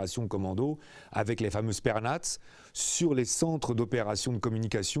des opérations commando avec les fameuses Pernats sur les centres d'opération de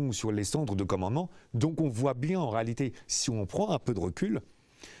communication ou sur les centres de commandement. Donc on voit bien en réalité, si on prend un peu de recul,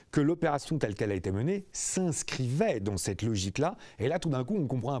 que l'opération telle qu'elle a été menée s'inscrivait dans cette logique-là. Et là tout d'un coup on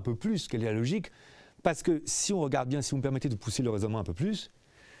comprend un peu plus quelle est la logique. Parce que si on regarde bien, si vous me permettez de pousser le raisonnement un peu plus,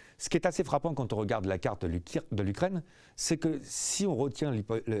 ce qui est assez frappant quand on regarde la carte de l'Ukraine, c'est que si on retient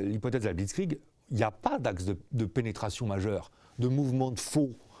l'hypothèse de la blitzkrieg, il n'y a pas d'axe de pénétration majeur, de mouvement de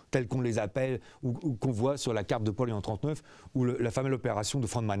faux tels qu'on les appelle, ou qu'on voit sur la carte de Paul en 1939, ou la fameuse opération de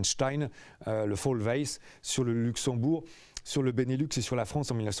von Manstein, le Fallweis, sur le Luxembourg, sur le Benelux et sur la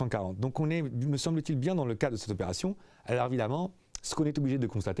France en 1940. Donc on est, me semble-t-il, bien dans le cadre de cette opération. Alors évidemment, ce qu'on est obligé de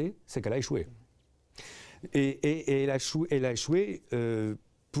constater, c'est qu'elle a échoué. Et elle a échoué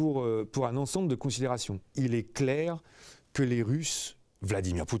pour un ensemble de considérations. Il est clair que les Russes,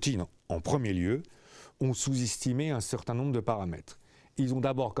 Vladimir Poutine en premier lieu, ont sous-estimé un certain nombre de paramètres. Ils ont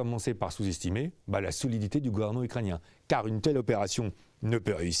d'abord commencé par sous-estimer la solidité du gouvernement ukrainien, car une telle opération ne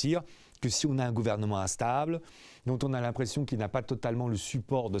peut réussir que si on a un gouvernement instable, dont on a l'impression qu'il n'a pas totalement le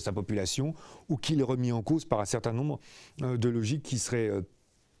support de sa population, ou qu'il est remis en cause par un certain nombre de logiques qui seraient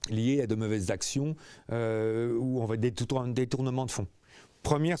liées à de mauvaises actions, ou on va des détournements de fonds.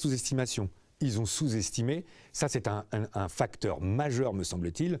 Première sous-estimation, ils ont sous-estimé, ça c'est un facteur majeur me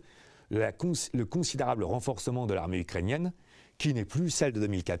semble-t-il, le considérable renforcement de l'armée ukrainienne, qui n'est plus celle de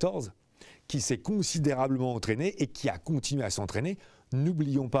 2014, qui s'est considérablement entraînée et qui a continué à s'entraîner.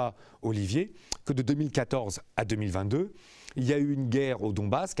 N'oublions pas, Olivier, que de 2014 à 2022, il y a eu une guerre au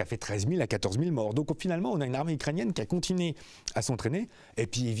Donbass qui a fait 13 000 à 14 000 morts. Donc finalement, on a une armée ukrainienne qui a continué à s'entraîner. Et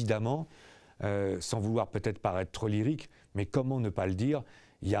puis évidemment, sans vouloir peut-être paraître trop lyrique, mais comment ne pas le dire,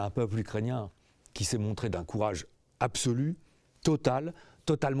 il y a un peuple ukrainien qui s'est montré d'un courage absolu,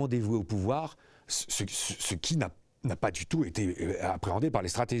 totalement dévoué au pouvoir, ce qui n'a pas du tout été appréhendé par les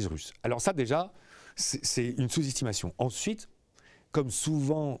stratégies russes. Alors ça déjà, c'est une sous-estimation. Ensuite, comme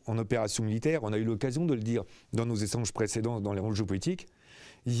souvent en opération militaire, on a eu l'occasion de le dire dans nos échanges précédents dans les rôles géopolitiques,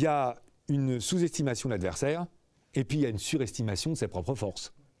 il y a une sous-estimation de l'adversaire et puis il y a une surestimation de ses propres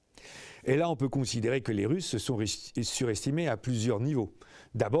forces. Et là, on peut considérer que les Russes se sont surestimés à plusieurs niveaux.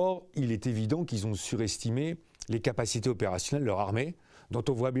 D'abord, il est évident qu'ils ont surestimé les capacités opérationnelles de leur armée, dont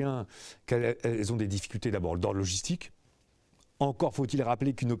on voit bien qu'elles ont des difficultés d'abord dans le logistique. Encore faut-il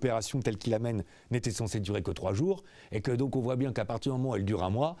rappeler qu'une opération telle qu'il amène n'était censée durer que 3 jours, et que donc on voit bien qu'à partir du moment où elle dure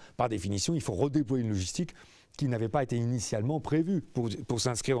un mois, par définition, il faut redéployer une logistique qui n'avait pas été initialement prévue pour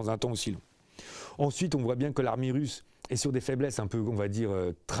s'inscrire dans un temps aussi long. Ensuite, on voit bien que l'armée russe est sur des faiblesses un peu, on va dire,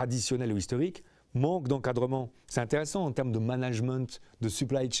 traditionnelles ou historiques, manque d'encadrement. C'est intéressant en termes de management, de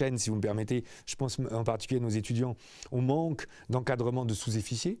supply chain, si vous me permettez. Je pense en particulier à nos étudiants. On manque d'encadrement de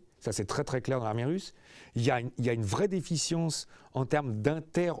sous-officiers. Ça, c'est très très clair dans l'armée russe. Il y a une vraie déficience en termes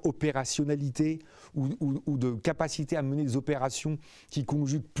d'interopérationnalité ou de capacité à mener des opérations qui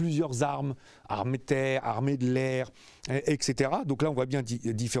conjuguent plusieurs armes, armée de terre, armée de l'air, etc. Donc là, on voit bien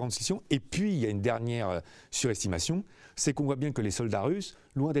différentes questions. Et puis, il y a une dernière surestimation, c'est qu'on voit bien que les soldats russes,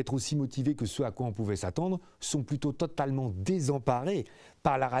 loin d'être aussi motivés que ce à quoi on pouvait s'attendre, sont plutôt totalement désemparés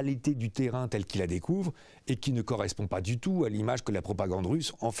par la réalité du terrain tel qu'ils la découvrent et qui ne correspond pas du tout à l'image que la propagande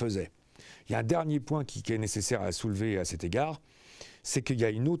russe en faisait. Il y a un dernier point qui est nécessaire à soulever à cet égard, c'est qu'il y a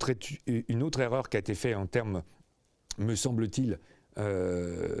une autre erreur qui a été faite en termes, me semble-t-il,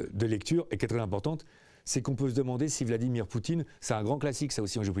 de lecture et qui est très importante, c'est qu'on peut se demander si Vladimir Poutine, c'est un grand classique ça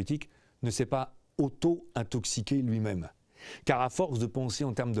aussi en géopolitique, ne s'est pas auto-intoxiqué lui-même. Car à force de penser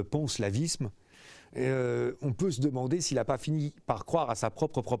en termes de panslavisme, on peut se demander s'il n'a pas fini par croire à sa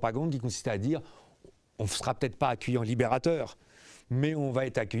propre propagande qui consistait à dire on ne sera peut-être pas accueilli en libérateur, mais on va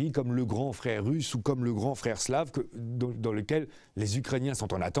être accueilli comme le grand frère russe ou comme le grand frère slave dans lequel les Ukrainiens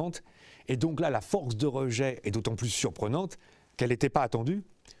sont en attente. Et donc là, la force de rejet est d'autant plus surprenante qu'elle n'était pas attendue,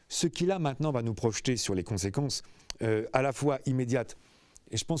 ce qui là maintenant va nous projeter sur les conséquences à la fois immédiates.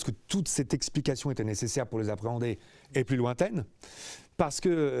 Et je pense que toute cette explication était nécessaire pour les appréhender et plus lointaine, parce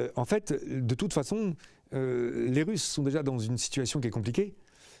que, en fait, de toute façon, les Russes sont déjà dans une situation qui est compliquée,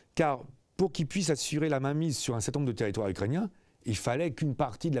 car pour qu'ils puissent assurer la mainmise sur un certain nombre de territoires ukrainiens, il fallait qu'une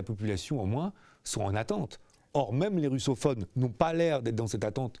partie de la population, au moins, soit en attente. Or, même les russophones n'ont pas l'air d'être dans cette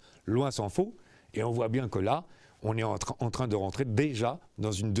attente, loin s'en faut, et on voit bien que là, on est en train de rentrer déjà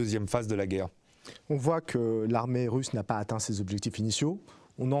dans une deuxième phase de la guerre. On voit que l'armée russe n'a pas atteint ses objectifs initiaux.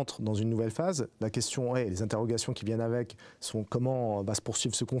 On entre dans une nouvelle phase. La question est, les interrogations qui viennent avec, sont comment va se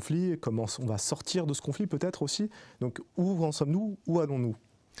poursuivre ce conflit, comment on va sortir de ce conflit peut-être aussi. Donc où en sommes-nous, où allons-nous ?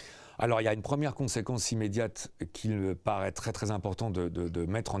 Alors il y a une première conséquence immédiate qu'il me paraît très très important de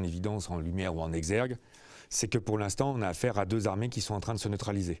mettre en évidence, en lumière ou en exergue, c'est que pour l'instant on a affaire à 2 armées qui sont en train de se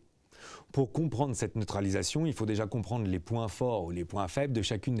neutraliser. Pour comprendre cette neutralisation, il faut déjà comprendre les points forts ou les points faibles de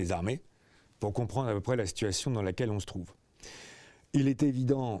chacune des armées, pour comprendre à peu près la situation dans laquelle on se trouve. Il est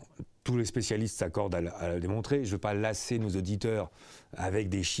évident, tous les spécialistes s'accordent à le démontrer, je ne veux pas lasser nos auditeurs avec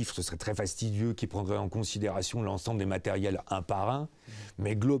des chiffres, ce serait très fastidieux, qui prendraient en considération l'ensemble des matériels un par un,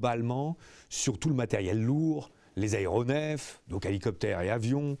 mais globalement, sur tout le matériel lourd, les aéronefs, donc hélicoptères et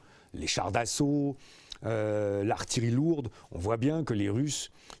avions, les chars d'assaut, l'artillerie lourde, on voit bien que les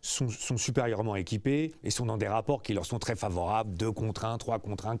Russes sont supérieurement équipés et sont dans des rapports qui leur sont très favorables, 2 contre 1, 3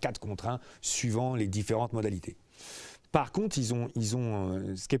 contre 1, 4 contre 1, suivant les différentes modalités. Par contre,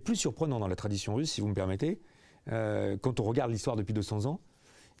 ce qui est plus surprenant dans la tradition russe, si vous me permettez, quand on regarde l'histoire depuis 200 ans,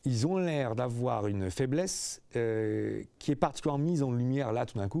 ils ont l'air d'avoir une faiblesse qui est particulièrement mise en lumière là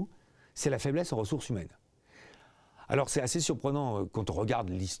tout d'un coup, c'est la faiblesse en ressources humaines. Alors c'est assez surprenant quand on regarde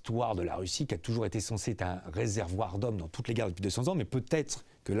l'histoire de la Russie qui a toujours été censée être un réservoir d'hommes dans toutes les guerres depuis 200 ans, mais peut-être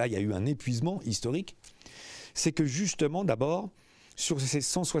que là il y a eu un épuisement historique. C'est que justement d'abord, sur ces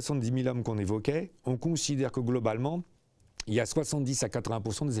 170 000 hommes qu'on évoquait, on considère que globalement, il y a 70 à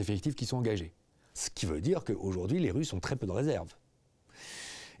 80% des effectifs qui sont engagés. Ce qui veut dire qu'aujourd'hui les Russes ont très peu de réserves.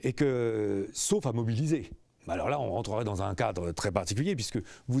 Et que, sauf à mobiliser. Alors là, on rentrerait dans un cadre très particulier, puisque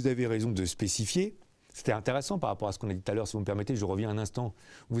vous avez raison de spécifier. C'était intéressant par rapport à ce qu'on a dit tout à l'heure, si vous me permettez, je reviens un instant.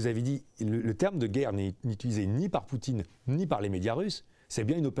 Vous avez dit, le terme de guerre n'est utilisé ni par Poutine, ni par les médias russes, c'est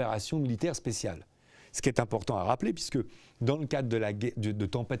bien une opération militaire spéciale. Ce qui est important à rappeler, puisque dans le cadre de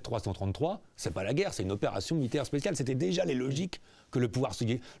Tempête 333, c'est pas la guerre, c'est une opération militaire spéciale. C'était déjà les logiques que le pouvoir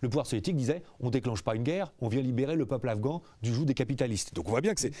soviétique disait, on ne déclenche pas une guerre, on vient libérer le peuple afghan du joug des capitalistes. Donc on voit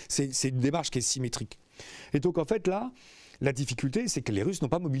bien que c'est une démarche qui est symétrique. Et donc en fait là, la difficulté, c'est que les Russes n'ont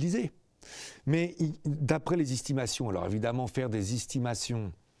pas mobilisé. Mais d'après les estimations, alors évidemment faire des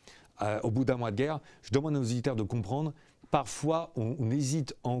estimations au bout d'un mois de guerre, je demande à nos auditeurs de comprendre, parfois on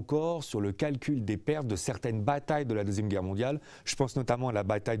hésite encore sur le calcul des pertes de certaines batailles de la Deuxième Guerre mondiale. Je pense notamment à la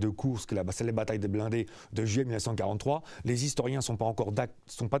bataille de Kursk, la bataille des blindés de juillet 1943. Les historiens ne sont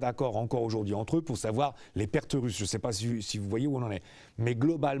pas d'accord encore aujourd'hui entre eux pour savoir les pertes russes. Je ne sais pas si vous voyez où on en est. Mais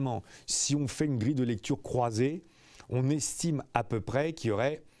globalement, si on fait une grille de lecture croisée, on estime à peu près qu'il y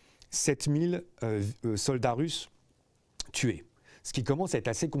aurait 7000 soldats russes tués. Ce qui commence à être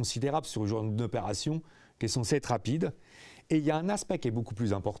assez considérable sur une opération qui est censée être rapide. Et il y a un aspect qui est beaucoup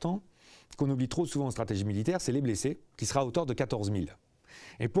plus important, qu'on oublie trop souvent en stratégie militaire, c'est les blessés, qui sera à hauteur de 14 000.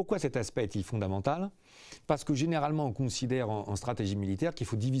 Et pourquoi cet aspect est-il fondamental? Parce que généralement, on considère en stratégie militaire qu'il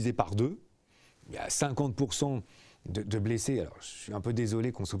faut diviser par deux. Il y a 50% de blessés. Alors, je suis un peu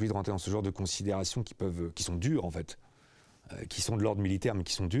désolé qu'on s'oblige de rentrer dans ce genre de considérations qui sont dures, en fait, qui sont de l'ordre militaire, mais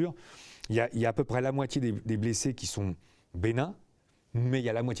qui sont dures. Il y a à peu près la moitié des blessés qui sont bénins, mais il y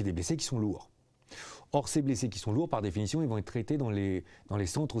a la moitié des blessés qui sont lourds. Or, ces blessés qui sont lourds, par définition, ils vont être traités dans les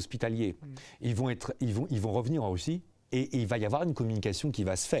centres hospitaliers. Ils vont revenir en Russie et il va y avoir une communication qui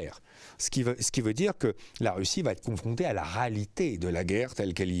va se faire. Ce qui veut dire que la Russie va être confrontée à la réalité de la guerre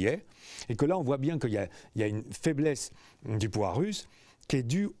telle qu'elle y est. Et que là, on voit bien qu'il y a une faiblesse du pouvoir russe qui est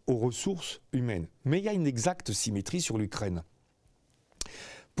due aux ressources humaines. Mais il y a une exacte symétrie sur l'Ukraine.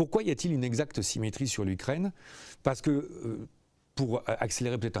 Pourquoi y a-t-il une exacte symétrie sur l'Ukraine? Parce que... pour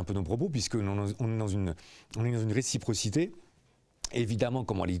accélérer peut-être un peu nos propos, puisqu'on est dans une réciprocité, évidemment,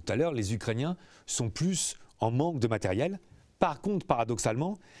 comme on l'a dit tout à l'heure, les Ukrainiens sont plus en manque de matériel. Par contre,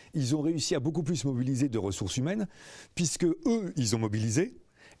 paradoxalement, ils ont réussi à beaucoup plus mobiliser de ressources humaines, puisque eux, ils ont mobilisé,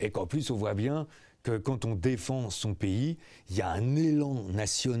 et qu'en plus, on voit bien que quand on défend son pays, il y a un élan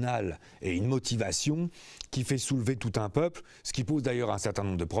national et une motivation qui fait soulever tout un peuple, ce qui pose d'ailleurs un certain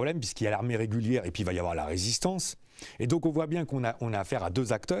nombre de problèmes, puisqu'il y a l'armée régulière et puis il va y avoir la résistance. Et donc on voit bien qu'on a affaire à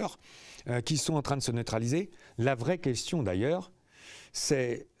deux acteurs qui sont en train de se neutraliser. La vraie question d'ailleurs,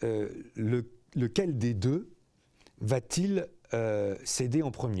 c'est lequel des deux va-t-il céder en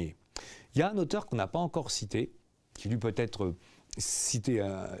premier? Il y a un auteur qu'on n'a pas encore cité, qui lui peut-être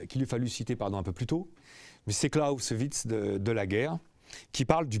qu'il lui fallu citer un peu plus tôt, mais c'est Clausewitz de la guerre, qui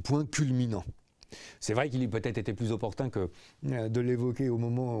parle du point culminant. C'est vrai qu'il eût peut-être été plus opportun que de l'évoquer au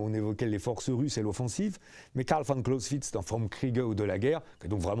moment où on évoquait les forces russes et l'offensive, mais Karl von Clausewitz, dans Vom Kriege ou de la guerre, qui est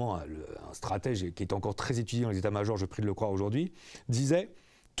donc vraiment un stratège qui est encore très étudié dans les états-majors, je prie de le croire aujourd'hui, disait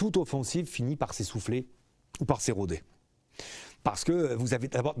 « Toute offensive finit par s'essouffler ou par s'éroder ». Parce que vous avez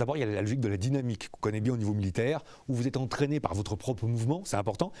d'abord il y a la logique de la dynamique qu'on connaît bien au niveau militaire, où vous êtes entraîné par votre propre mouvement, c'est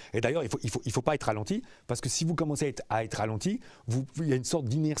important. Et d'ailleurs, il faut pas être ralenti, parce que si vous commencez à être ralenti, il y a une sorte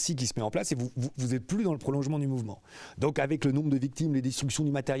d'inertie qui se met en place et vous êtes plus dans le prolongement du mouvement. Donc avec le nombre de victimes, les destructions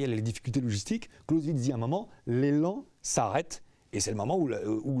du matériel et les difficultés logistiques, Clausewitz dit à un moment, l'élan s'arrête. Et c'est le moment où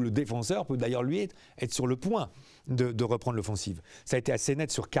le défenseur peut d'ailleurs lui être sur le point de reprendre l'offensive. Ça a été assez net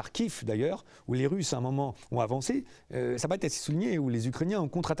sur Kharkiv d'ailleurs, où les Russes à un moment ont avancé, ça n'a pas été assez souligné, où les Ukrainiens ont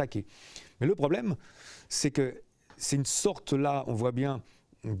contre-attaqué. Mais le problème, c'est que c'est une sorte là, on voit bien,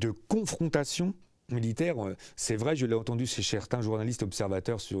 de confrontation militaire. C'est vrai, je l'ai entendu chez certains journalistes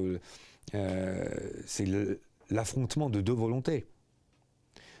observateurs, c'est l'affrontement de deux volontés.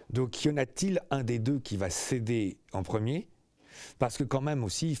 Donc y en a-t-il un des deux qui va céder en premier ? Parce que quand même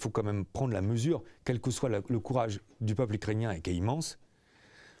aussi, il faut quand même prendre la mesure, quel que soit le courage du peuple ukrainien et qui est immense,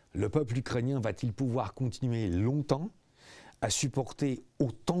 le peuple ukrainien va-t-il pouvoir continuer longtemps à supporter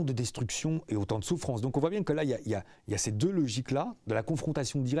autant de destruction et autant de souffrance. Donc on voit bien que là, il y a ces deux logiques-là, de la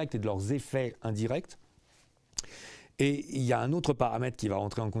confrontation directe et de leurs effets indirects. Et il y a un autre paramètre qui va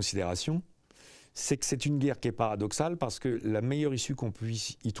rentrer en considération, c'est que c'est une guerre qui est paradoxale parce que la meilleure issue qu'on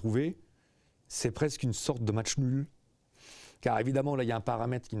puisse y trouver, c'est presque une sorte de match nul. Car évidemment, là, il y a un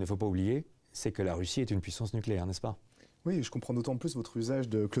paramètre qu'il ne faut pas oublier, c'est que la Russie est une puissance nucléaire, n'est-ce pas ? Oui, je comprends d'autant plus votre usage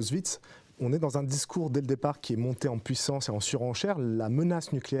de Clausewitz. On est dans un discours dès le départ qui est monté en puissance et en surenchère. La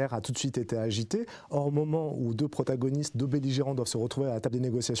menace nucléaire a tout de suite été agitée. Or, au moment où deux protagonistes, deux belligérants doivent se retrouver à la table des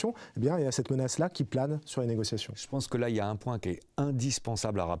négociations, eh bien, il y a cette menace-là qui plane sur les négociations. Je pense que là, il y a un point qui est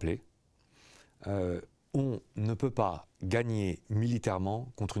indispensable à rappeler. On ne peut pas gagner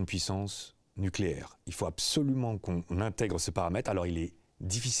militairement contre une puissance nucléaire. Il faut absolument qu'on intègre ce paramètre. Alors, il est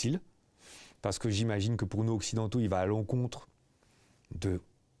difficile, parce que j'imagine que pour nous occidentaux, il va à l'encontre de,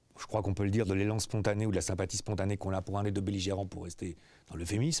 je crois qu'on peut le dire, de l'élan spontané ou de la sympathie spontanée qu'on a pour un des deux belligérants, pour rester dans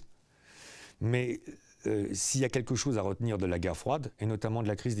l'euphémisme. Mais s'il y a quelque chose à retenir de la guerre froide, et notamment de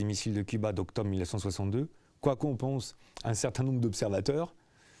la crise des missiles de Cuba d'octobre 1962, quoi qu'on pense un certain nombre d'observateurs,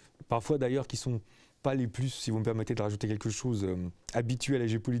 parfois d'ailleurs qui ne sont pas les plus, si vous me permettez de rajouter quelque chose, habitués à la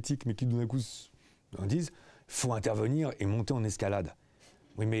géopolitique, mais qui d'un coup disent qu'il faut intervenir et monter en escalade.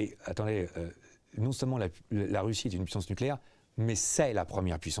 Oui, mais attendez, non seulement la Russie est une puissance nucléaire, mais c'est la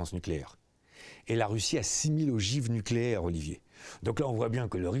première puissance nucléaire. Et la Russie assimile ogives nucléaires, Olivier. Donc là, on voit bien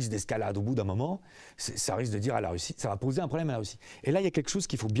que le risque d'escalade, au bout d'un moment, ça risque de dire à la Russie, ça va poser un problème à la Russie. Et là, il y a quelque chose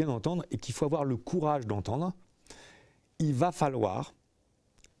qu'il faut bien entendre et qu'il faut avoir le courage d'entendre. Il va falloir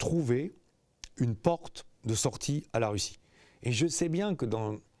trouver une porte de sortie à la Russie. Et je sais bien que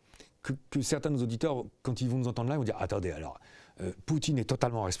certains de nos auditeurs, quand ils vont nous entendre là, ils vont dire « Attendez, alors, Poutine est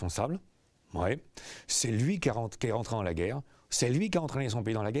totalement responsable. Ouais. C'est lui qui est rentré dans la guerre. C'est lui qui a entraîné son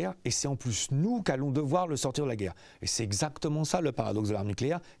pays dans la guerre. Et c'est en plus nous qu'allons devoir le sortir de la guerre. » Et c'est exactement ça le paradoxe de l'arme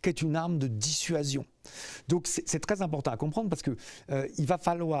nucléaire, qui est une arme de dissuasion. Donc c'est très important à comprendre parce qu'il va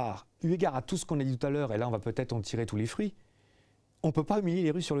falloir, eu égard à tout ce qu'on a dit tout à l'heure, et là on va peut-être en tirer tous les fruits, on ne peut pas humilier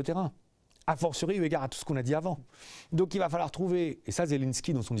les Russes sur le terrain. A fortiori, eu égard à tout ce qu'on a dit avant. Donc il va falloir trouver, et ça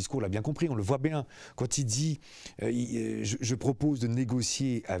Zelensky dans son discours l'a bien compris, on le voit bien, quand il dit je propose de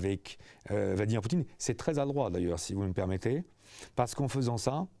négocier avec Vladimir Poutine, c'est très adroit d'ailleurs, si vous me permettez, parce qu'en faisant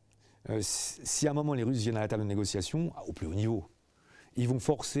ça, si à un moment les Russes viennent à la table de négociation, au plus haut niveau, ils vont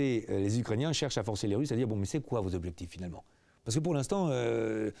forcer, les Ukrainiens cherchent à forcer les Russes à dire bon mais c'est quoi vos objectifs finalement ? Parce que pour l'instant,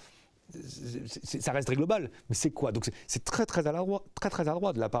 ça reste très global, mais c'est quoi? Donc c'est très très adroit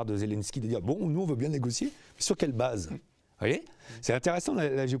de la part de Zelensky de dire bon, nous on veut bien négocier, mais sur quelle base? Vous voyez? C'est intéressant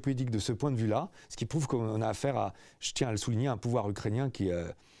la géopolitique de ce point de vue-là, ce qui prouve qu'on a affaire à, je tiens à le souligner, un pouvoir ukrainien qui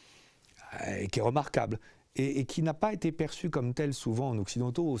est remarquable et qui n'a pas été perçu comme tel souvent en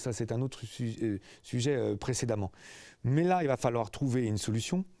occidentaux. Ça c'est un autre sujet précédemment. Mais là il va falloir trouver une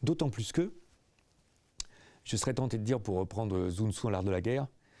solution, d'autant plus que, je serais tenté de dire pour reprendre Sun Tzu, l'art de la guerre,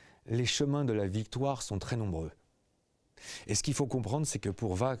 les chemins de la victoire sont très nombreux. Et ce qu'il faut comprendre, c'est que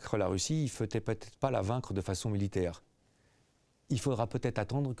pour vaincre la Russie, il ne faut peut-être pas la vaincre de façon militaire. Il faudra peut-être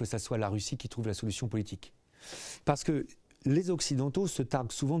attendre que ce soit la Russie qui trouve la solution politique. Parce que les Occidentaux se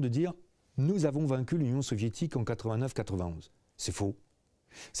targuent souvent de dire « nous avons vaincu l'Union soviétique en 89-91 ». C'est faux.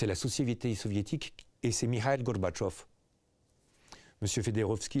 C'est la société soviétique et c'est Mikhail Gorbatchev. M.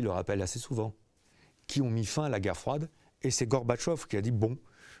 Fedorovski le rappelle assez souvent, qui ont mis fin à la guerre froide, et c'est Gorbatchev qui a dit « bon,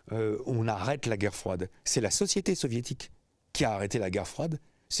 on arrête la guerre froide ». C'est la société soviétique qui a arrêté la guerre froide,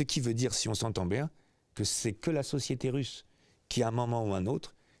 ce qui veut dire, si on s'entend bien, que c'est que la société russe qui, à un moment ou un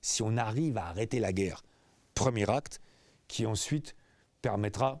autre, si on arrive à arrêter la guerre, premier acte, qui ensuite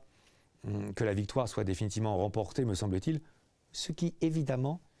permettra que la victoire soit définitivement remportée, me semble-t-il, ce qui,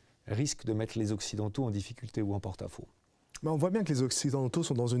 évidemment, risque de mettre les Occidentaux en difficulté ou en porte-à-faux. Mais on voit bien que les Occidentaux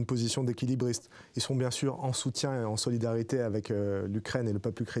sont dans une position d'équilibriste. Ils sont bien sûr en soutien et en solidarité avec l'Ukraine et le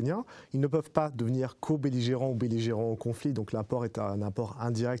peuple ukrainien. Ils ne peuvent pas devenir co-belligérants ou belligérants au conflit, donc l'apport est un apport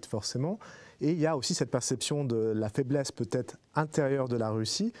indirect forcément. Et il y a aussi cette perception de la faiblesse peut-être intérieure de la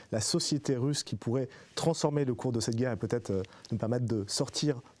Russie, la société russe qui pourrait transformer le cours de cette guerre et peut-être nous permettre de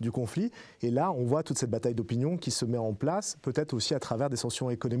sortir du conflit. Et là, on voit toute cette bataille d'opinion qui se met en place, peut-être aussi à travers des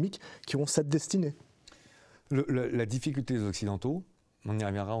sanctions économiques qui ont cette destinée. La difficulté des Occidentaux, on y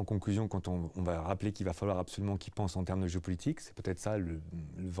reviendra en conclusion quand on va rappeler qu'il va falloir absolument qu'ils pensent en termes de géopolitique, c'est peut-être ça le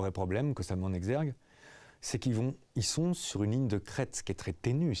vrai problème, que ça met en exergue, c'est qu'ils sont sur une ligne de crête qui est très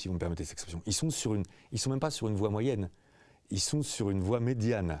ténue, si vous me permettez cette expression. Ils sont même pas sur une voie moyenne, ils sont sur une voie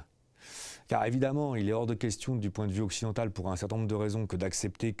médiane. Car évidemment, il est hors de question du point de vue occidental, pour un certain nombre de raisons, que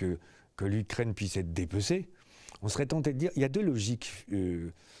d'accepter que l'Ukraine puisse être dépecée. On serait tenté de dire, il y a deux logiques,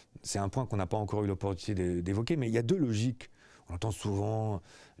 c'est un point qu'on n'a pas encore eu l'opportunité d'évoquer, mais il y a deux logiques On entend souvent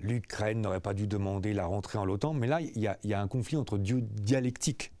l'Ukraine n'aurait pas dû demander la rentrée en l'OTAN, mais là, il y a un conflit entre deux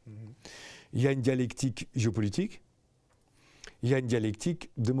dialectiques. Il y a une dialectique géopolitique, il y a une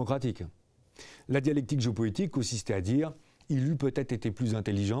dialectique démocratique. La dialectique géopolitique consistait à dire il eût peut-être été plus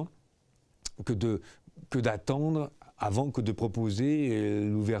intelligent que d'attendre avant que de proposer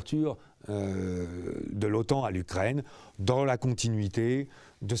l'ouverture de l'OTAN à l'Ukraine, dans la continuité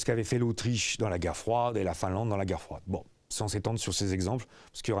de ce qu'avait fait l'Autriche dans la guerre froide et la Finlande dans la guerre froide. Bon, sans s'étendre sur ces exemples,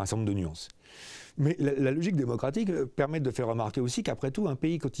 parce qu'il y aura un certain nombre de nuances. Mais la logique démocratique permet de faire remarquer aussi qu'après tout, un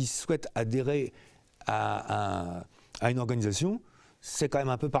pays, quand il souhaite adhérer à une organisation, c'est quand même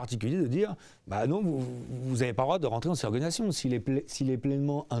un peu particulier de dire bah non, vous n'avez pas le droit de rentrer dans cette organisation s'il est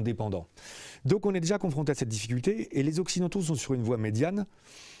pleinement indépendant. Donc on est déjà confronté à cette difficulté et les Occidentaux sont sur une voie médiane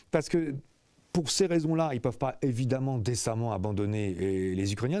parce que pour ces raisons-là, ils ne peuvent pas évidemment décemment abandonner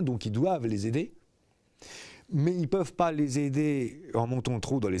les Ukrainiens, donc ils doivent les aider. Mais ils ne peuvent pas les aider en montant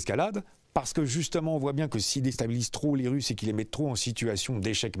trop dans l'escalade parce que justement on voit bien que s'ils déstabilisent trop les Russes et qu'ils les mettent trop en situation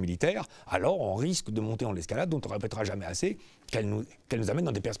d'échec militaire, alors on risque de monter en l'escalade dont on ne répétera jamais assez, qu'elle nous amène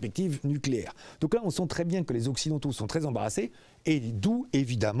dans des perspectives nucléaires. Donc là on sent très bien que les Occidentaux sont très embarrassés et d'où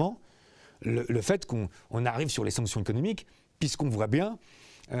évidemment le fait qu'on arrive sur les sanctions économiques puisqu'on voit bien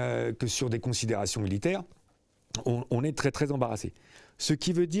que sur des considérations militaires, on est très très embarrassé. Ce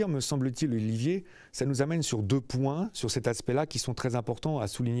qui veut dire, me semble-t-il, Olivier, ça nous amène sur 2 points, sur cet aspect-là, qui sont très importants à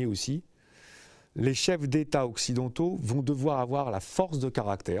souligner aussi. Les chefs d'État occidentaux vont devoir avoir la force de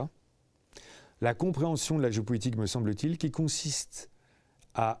caractère, la compréhension de la géopolitique, me semble-t-il, qui consiste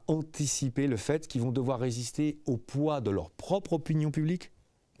à anticiper le fait qu'ils vont devoir résister au poids de leur propre opinion publique,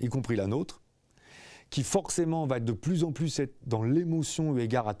 y compris la nôtre, qui forcément va être de plus en plus dans l'émotion eu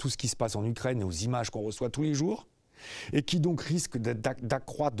égard à tout ce qui se passe en Ukraine et aux images qu'on reçoit tous les jours, et qui donc risque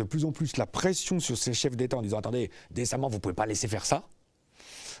d'accroître de plus en plus la pression sur ces chefs d'État en disant « Attendez, décemment, vous ne pouvez pas laisser faire ça »,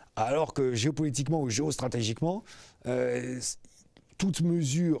 alors que géopolitiquement ou géostratégiquement, toute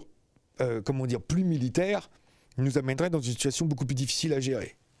mesure, plus militaire, nous amènerait dans une situation beaucoup plus difficile à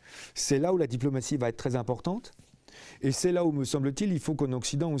gérer. C'est là où la diplomatie va être très importante. Et c'est là où, me semble-t-il, il faut qu'en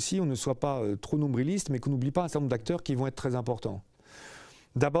Occident aussi, on ne soit pas trop nombriliste, mais qu'on n'oublie pas un certain nombre d'acteurs qui vont être très importants.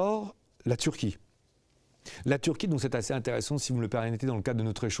 D'abord, la Turquie. La Turquie, donc c'est assez intéressant, si vous me le permettez, dans le cadre de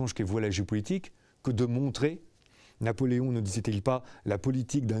notre échange qui est voué à la géopolitique, que de montrer, Napoléon ne disait-il pas, la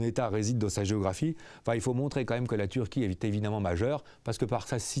politique d'un État réside dans sa géographie. Enfin, il faut montrer quand même que la Turquie est évidemment majeure, parce que par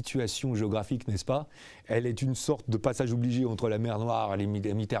sa situation géographique, n'est-ce pas, elle est une sorte de passage obligé entre la mer Noire et la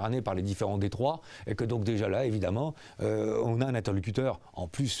Méditerranée par les différents détroits, et que donc déjà là, évidemment, on a un interlocuteur, en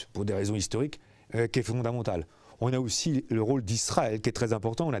plus, pour des raisons historiques, qui est fondamental. On a aussi le rôle d'Israël qui est très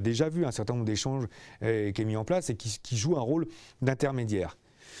important. On a déjà vu un certain nombre d'échanges qui est mis en place et qui joue un rôle d'intermédiaire.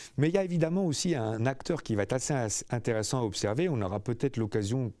 Mais il y a évidemment aussi un acteur qui va être assez intéressant à observer, on aura peut-être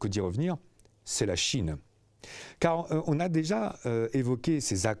l'occasion que d'y revenir, c'est la Chine. Car on a déjà évoqué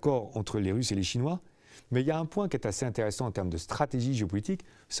ces accords entre les Russes et les Chinois, mais il y a un point qui est assez intéressant en termes de stratégie géopolitique.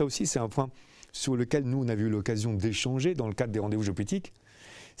 Ça aussi, c'est un point sur lequel nous, on avait eu l'occasion d'échanger dans le cadre des rendez-vous géopolitiques.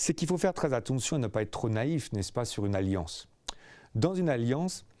 C'est qu'il faut faire très attention à ne pas être trop naïf, n'est-ce pas, sur une alliance. Dans une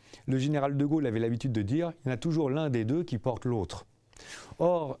alliance, le général de Gaulle avait l'habitude de dire il y en a toujours l'un des deux qui porte l'autre.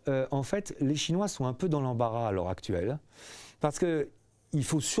 Or, en fait, les Chinois sont un peu dans l'embarras à l'heure actuelle, parce qu'il ne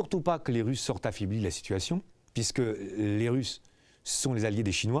faut surtout pas que les Russes sortent affaiblis de la situation, puisque les Russes sont les alliés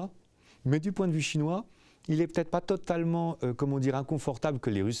des Chinois, mais du point de vue chinois, il n'est peut-être pas totalement, inconfortable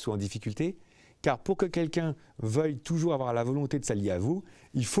que les Russes soient en difficulté, car pour que quelqu'un veuille toujours avoir la volonté de s'allier à vous,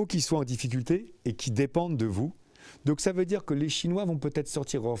 il faut qu'il soit en difficulté et qu'il dépende de vous. Donc ça veut dire que les Chinois vont peut-être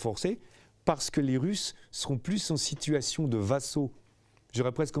sortir renforcés parce que les Russes seront plus en situation de vassaux.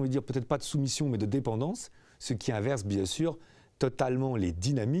 J'aurais presque envie de dire peut-être pas de soumission mais de dépendance, ce qui inverse bien sûr totalement les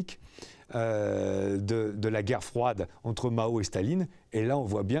dynamiques de la guerre froide entre Mao et Staline. Et là on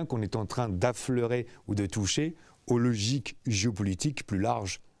voit bien qu'on est en train d'affleurer ou de toucher aux logiques géopolitiques plus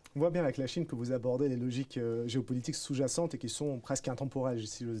larges. On voit bien avec la Chine que vous abordez les logiques géopolitiques sous-jacentes et qui sont presque intemporelles,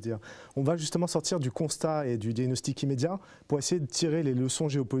 si j'ose dire. On va justement sortir du constat et du diagnostic immédiat pour essayer de tirer les leçons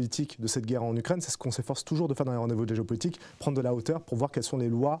géopolitiques de cette guerre en Ukraine. C'est ce qu'on s'efforce toujours de faire dans les rendez-vous de la géopolitique, prendre de la hauteur pour voir quelles sont les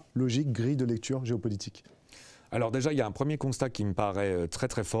lois, logiques, grilles de lecture géopolitique. Alors déjà, il y a un premier constat qui me paraît très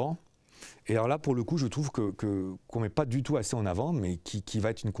très fort. Et alors là, pour le coup, je trouve qu'on ne met pas du tout assez en avant, mais qui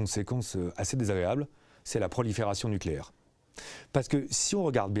va être une conséquence assez désagréable, c'est la prolifération nucléaire. Parce que si on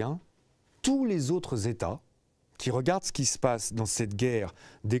regarde bien, tous les autres États qui regardent ce qui se passe dans cette guerre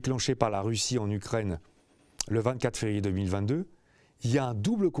déclenchée par la Russie en Ukraine le 24 février 2022, il y a un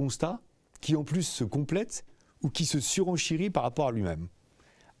double constat qui en plus se complète ou qui se surenchérit par rapport à lui-même.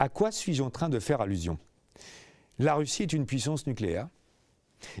 À quoi suis-je en train de faire allusion ? la Russie est une puissance nucléaire.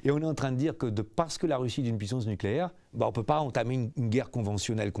 Et on est en train de dire que parce que la Russie est une puissance nucléaire, on ne peut pas entamer une guerre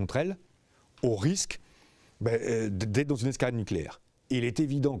conventionnelle contre elle, au risque d'être dans une escalade nucléaire. Et il est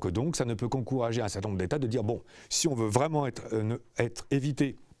évident que donc ça ne peut qu'encourager un certain nombre d'États de dire bon, si on veut vraiment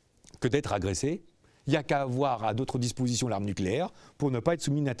éviter que d'être agressé, il n'y a qu'à avoir à d'autres dispositions l'arme nucléaire pour ne pas être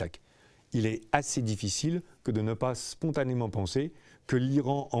soumis à une attaque. Il est assez difficile que de ne pas spontanément penser que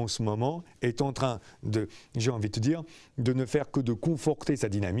l'Iran en ce moment est en train de, j'ai envie de te dire, de ne faire que de conforter sa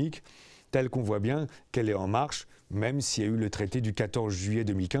dynamique telle qu'on voit bien qu'elle est en marche, même s'il y a eu le traité du 14 juillet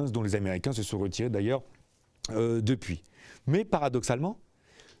 2015 dont les Américains se sont retirés d'ailleurs depuis. Mais paradoxalement,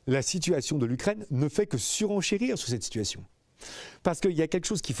 la situation de l'Ukraine ne fait que surenchérir sur cette situation. Parce qu'il y a quelque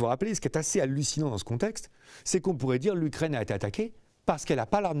chose qu'il faut rappeler, ce qui est assez hallucinant dans ce contexte, c'est qu'on pourrait dire que l'Ukraine a été attaquée parce qu'elle n'a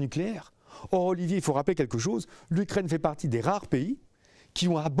pas l'arme nucléaire. Or, Olivier, il faut rappeler quelque chose, l'Ukraine fait partie des rares pays qui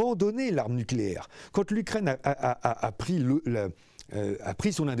ont abandonné l'arme nucléaire. Quand l'Ukraine a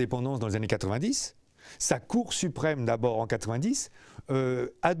pris son indépendance dans les années 90, sa Cour suprême d'abord en 90,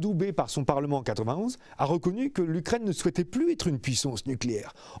 adoubée par son Parlement en 91, a reconnu que l'Ukraine ne souhaitait plus être une puissance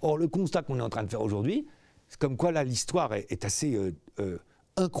nucléaire. Or, le constat qu'on est en train de faire aujourd'hui, c'est comme quoi là l'histoire est assez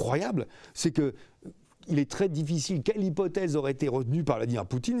incroyable, c'est que il est très difficile. Quelle hypothèse aurait été retenue par Vladimir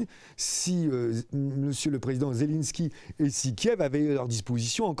Poutine si Monsieur le Président Zelensky et si Kiev avaient à leur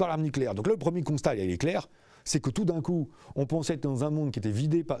disposition encore l'arme nucléaire? Donc là, le premier constat, il est clair, c'est que tout d'un coup, on pensait être dans un monde qui était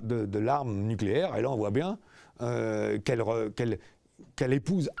vidé de l'arme nucléaire, et là on voit bien qu'elle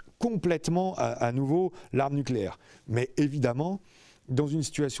épouse complètement à nouveau l'arme nucléaire. Mais évidemment, dans une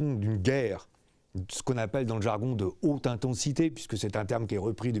situation d'une guerre, ce qu'on appelle dans le jargon de haute intensité, puisque c'est un terme qui est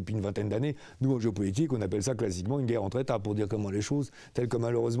repris depuis une vingtaine d'années. Nous, en géopolitique, on appelle ça classiquement une guerre entre États, pour dire comment les choses, telles que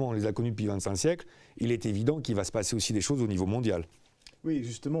malheureusement on les a connues depuis 25 siècles, il est évident qu'il va se passer aussi des choses au niveau mondial. Oui,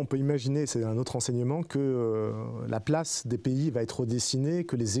 justement, on peut imaginer, c'est un autre enseignement, que la place des pays va être redessinée,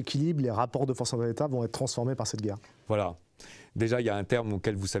 que les équilibres, les rapports de force entre États vont être transformés par cette guerre. Voilà. Déjà, il y a un terme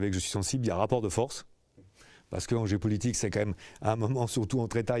auquel vous savez que je suis sensible, il y a rapport de force. Parce qu'en géopolitique, c'est quand même, à un moment, surtout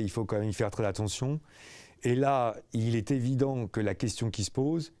entre États, il faut quand même y faire très attention. Et là, il est évident que la question qui se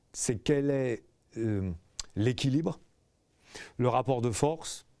pose, c'est quel est l'équilibre, le rapport de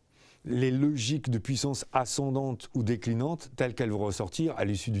force, les logiques de puissance ascendante ou déclinante telles qu'elles vont ressortir à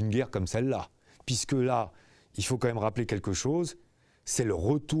l'issue d'une guerre comme celle-là. Puisque là, il faut quand même rappeler quelque chose, c'est le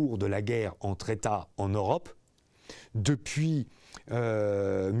retour de la guerre entre États en Europe depuis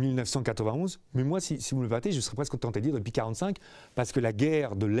 1991, mais moi, si vous me le permettez, je serais presque tenté de dire depuis 1945, parce que la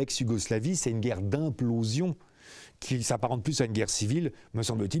guerre de l'ex-Yougoslavie, c'est une guerre d'implosion qui s'apparente plus à une guerre civile, me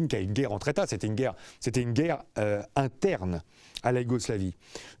semble-t-il, qu'à une guerre entre États. C'était une guerre interne à la Yougoslavie.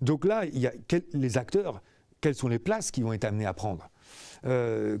 Donc là, il y a les acteurs, quelles sont les places qui vont être amenées à prendre?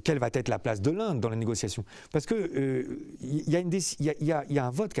 Quelle va être la place de l'Inde dans la négociation? Parce que il y a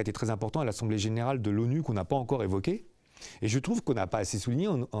un vote qui a été très important à l'Assemblée générale de l'ONU qu'on n'a pas encore évoqué. Et je trouve qu'on n'a pas assez souligné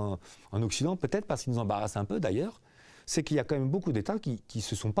en Occident, peut-être parce qu'il nous embarrasse un peu d'ailleurs, c'est qu'il y a quand même beaucoup d'États qui ne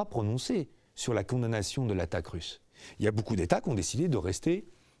se sont pas prononcés sur la condamnation de l'attaque russe. Il y a beaucoup d'États qui ont décidé de rester,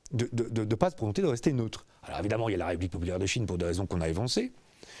 de ne pas se prononcer, de rester neutres. Alors évidemment, il y a la République populaire de Chine pour des raisons qu'on a évoncées,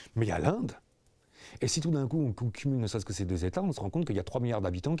 mais il y a l'Inde. Et si tout d'un coup on cumule ne serait-ce que ces deux États, on se rend compte qu'il y a 3 milliards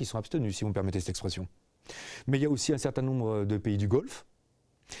d'habitants qui sont abstenus, si vous me permettez cette expression. Mais il y a aussi un certain nombre de pays du Golfe.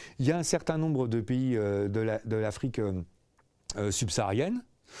 Il y a un certain nombre de pays de l'Afrique subsaharienne.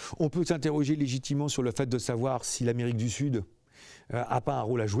 On peut s'interroger légitimement sur le fait de savoir si l'Amérique du Sud n'a pas un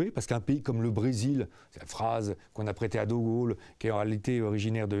rôle à jouer, parce qu'un pays comme le Brésil, c'est la phrase qu'on a prêtée à De Gaulle, qui est en réalité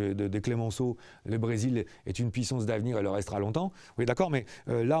originaire de Clemenceau, le Brésil est une puissance d'avenir et le restera longtemps. Oui, d'accord, mais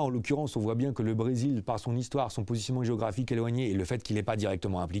là, en l'occurrence, on voit bien que le Brésil, par son histoire, son positionnement géographique éloigné et le fait qu'il n'est pas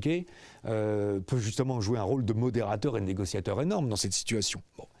directement impliqué, peut justement jouer un rôle de modérateur et de négociateur énorme dans cette situation.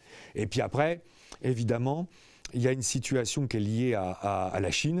 Bon. Et puis après, évidemment, il y a une situation qui est liée à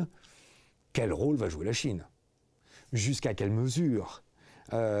la Chine. Quel rôle va jouer la Chine ? Jusqu'à quelle mesure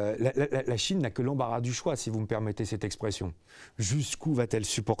la Chine n'a que l'embarras du choix, si vous me permettez cette expression. Jusqu'où va-t-elle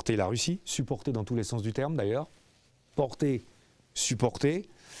supporter la Russie? Supporter dans tous les sens du terme d'ailleurs. Porter, supporter.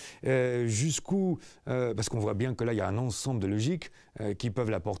 Jusqu'où, parce qu'on voit bien que là, il y a un ensemble de logiques qui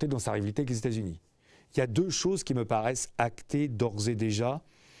peuvent la porter dans sa rivalité avec les États-Unis. Il y a deux choses qui me paraissent actées d'ores et déjà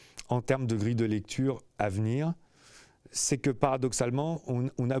en termes de grille de lecture à venir. C'est que paradoxalement,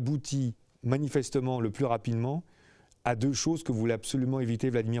 on aboutit manifestement le plus rapidement à deux choses que voulait absolument éviter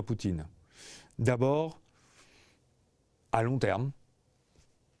Vladimir Poutine. D'abord, à long terme,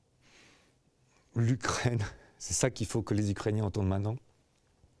 l'Ukraine, c'est ça qu'il faut que les Ukrainiens entendent maintenant.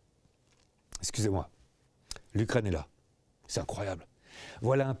 Excusez-moi, l'Ukraine est là, c'est incroyable.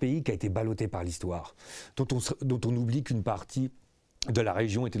 Voilà un pays qui a été ballotté par l'histoire, dont on oublie qu'une partie de la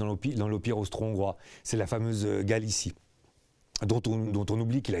région était dans l'Empire austro-hongrois. C'est la fameuse Galicie, dont on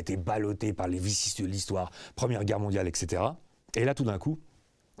oublie qu'il a été ballotté par les vicissitudes de l'histoire, Première Guerre mondiale, etc. Et là, tout d'un coup,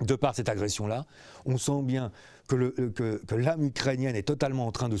 de par cette agression-là, on sent bien que l'âme ukrainienne est totalement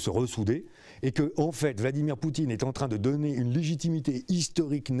en train de se ressouder et que, en fait, Vladimir Poutine est en train de donner une légitimité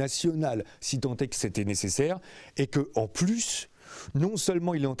historique nationale, si tant est que c'était nécessaire, et qu'en plus, non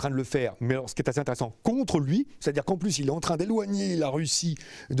seulement il est en train de le faire, mais alors, ce qui est assez intéressant, contre lui, c'est-à-dire qu'en plus il est en train d'éloigner la Russie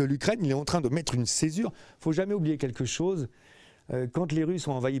de l'Ukraine, il est en train de mettre une césure. Il ne faut jamais oublier quelque chose, quand les Russes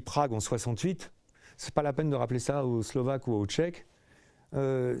ont envahi Prague en 68, ce n'est pas la peine de rappeler ça aux Slovaques ou aux Tchèques,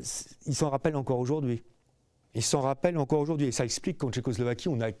 ils s'en rappellent encore aujourd'hui. Ils s'en rappellent encore aujourd'hui. Et ça explique qu'en Tchécoslovaquie,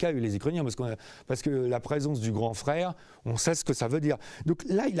 on n'a qu'à eu les Ukrainiens, parce que la présence du grand frère, on sait ce que ça veut dire. Donc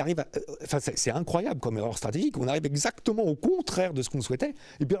là, il arrive c'est incroyable comme erreur stratégique. On arrive exactement au contraire de ce qu'on souhaitait.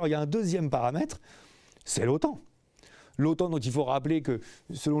 Et puis alors, il y a un deuxième paramètre, c'est l'OTAN. L'OTAN, dont il faut rappeler que,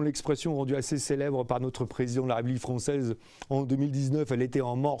 selon l'expression rendue assez célèbre par notre président de la République française en 2019, elle était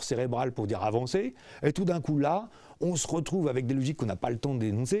en mort cérébrale pour dire avancer. Et tout d'un coup, là, on se retrouve avec des logiques qu'on n'a pas le temps de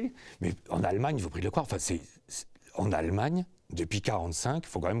dénoncer. Mais en Allemagne, il faut le croire, en Allemagne, depuis 1945, il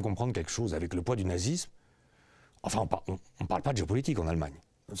faut quand même comprendre quelque chose avec le poids du nazisme. Enfin, on ne parle pas de géopolitique en Allemagne.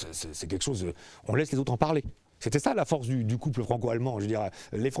 C'est quelque chose, on laisse les autres en parler. C'était ça la force du couple franco-allemand. Je veux dire,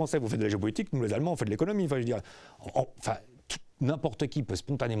 les Français, vous faites de la géopolitique, nous les Allemands, on fait de l'économie. Enfin, je veux dire, n'importe qui peut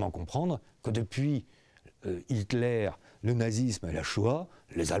spontanément comprendre que depuis Hitler, le nazisme et la Shoah,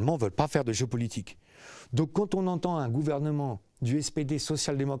 les Allemands ne veulent pas faire de géopolitique. Donc quand on entend un gouvernement du SPD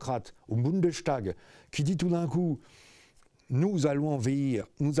social-démocrate au Bundestag qui dit tout d'un coup nous allons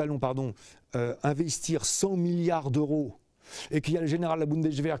investir 100 milliards d'euros et qu'il y a le général de la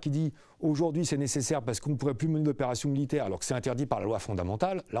Bundeswehr qui dit aujourd'hui c'est nécessaire parce qu'on ne pourrait plus mener d'opérations militaires alors que c'est interdit par la loi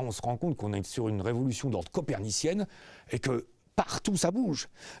fondamentale, là on se rend compte qu'on est sur une révolution d'ordre copernicienne et que partout ça bouge.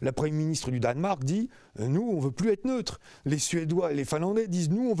 Le Premier ministre du Danemark dit « nous on ne veut plus être neutre ». Les Suédois et les Finlandais disent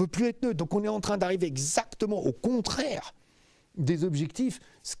 « nous on ne veut plus être neutre ». Donc on est en train d'arriver exactement au contraire des objectifs.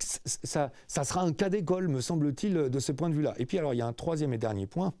 Ça sera un cas d'école, me semble-t-il, de ce point de vue-là. Et puis alors il y a un troisième et dernier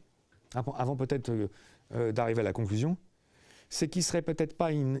point, avant peut-être d'arriver à la conclusion, c'est qu'il ne serait peut-être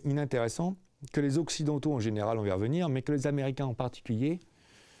pas inintéressant que les Occidentaux en général, on va y revenir, mais que les Américains en particulier,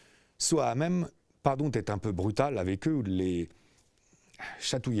 soient à même, pardon d'être un peu brutal avec eux ou de les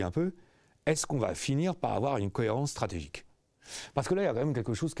chatouiller un peu, est-ce qu'on va finir par avoir une cohérence stratégique? Parce que là, il y a quand même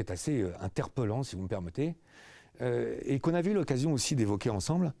quelque chose qui est assez interpellant, si vous me permettez, et qu'on a eu l'occasion aussi d'évoquer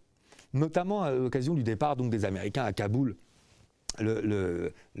ensemble, notamment à l'occasion du départ donc, des Américains à Kaboul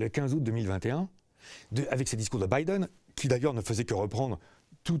le 15 août 2021, avec ces discours de Biden, qui d'ailleurs ne faisait que reprendre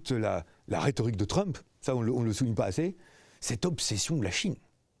toute la rhétorique de Trump, ça on ne le souligne pas assez, cette obsession de la Chine.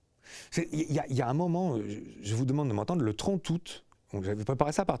 Il y a un moment, je vous demande de m'entendre, le 30 août, j'avais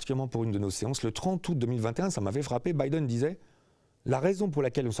préparé ça particulièrement pour une de nos séances, le 30 août 2021, ça m'avait frappé, Biden disait « La raison pour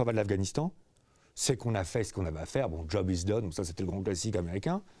laquelle on s'en va de l'Afghanistan, c'est qu'on a fait ce qu'on avait à faire, bon, job is done, ça c'était le grand classique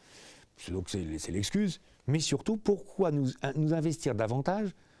américain, donc c'est l'excuse, mais surtout pourquoi nous investir davantage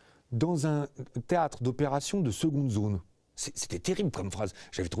dans un théâtre d'opération de seconde zone ?» C'était terrible comme phrase.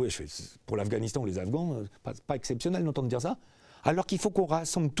 J'avais trouvé, pour l'Afghanistan ou les Afghans, pas exceptionnel d'entendre dire ça. Alors qu'il faut qu'on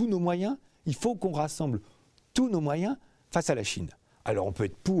rassemble tous nos moyens, face à la Chine. Alors on peut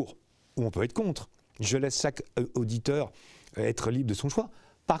être pour ou on peut être contre. Je laisse chaque auditeur être libre de son choix.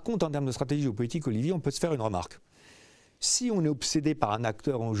 Par contre, en termes de stratégie géopolitique, Olivier, on peut se faire une remarque. Si on est obsédé par un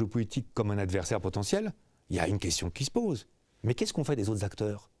acteur en géopolitique comme un adversaire potentiel, il y a une question qui se pose. Mais qu'est-ce qu'on fait des autres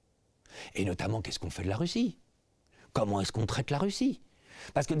acteurs? Et notamment, qu'est-ce qu'on fait de la Russie? Comment est-ce qu'on traite la Russie?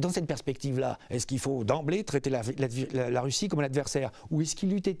 Parce que dans cette perspective-là, est-ce qu'il faut d'emblée traiter la Russie comme un adversaire? Ou est-ce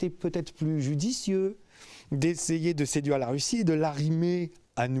qu'il eût été peut-être plus judicieux d'essayer de séduire la Russie et de l'arrimer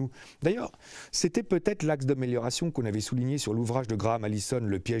à nous? D'ailleurs, c'était peut-être l'axe d'amélioration qu'on avait souligné sur l'ouvrage de Graham Allison,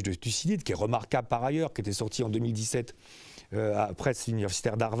 Le piège de Thucydide, qui est remarquable par ailleurs, qui était sorti en 2017 à la presse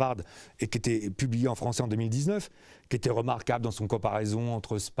universitaire d'Harvard et qui était publié en français en 2019, qui était remarquable dans son comparaison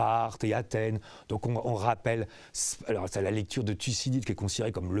entre Sparte et Athènes. Donc on rappelle, alors c'est la lecture de Thucydide qui est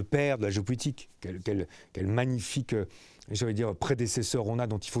considéré comme le père de la géopolitique, quel magnifique, j'allais dire, prédécesseur on a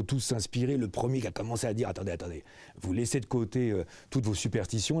dont il faut tous s'inspirer. Le premier qui a commencé à dire, attendez, vous laissez de côté toutes vos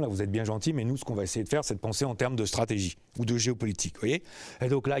superstitions, là vous êtes bien gentils, mais nous ce qu'on va essayer de faire c'est de penser en termes de stratégie ou de géopolitique, vous voyez. Et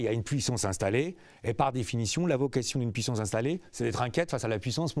donc là il y a une puissance installée, et par définition la vocation d'une puissance installée c'est d'être inquiète face à la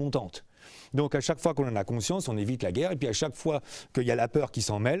puissance montante. Donc à chaque fois qu'on en a conscience, on évite la guerre, et puis à chaque fois qu'il y a la peur qui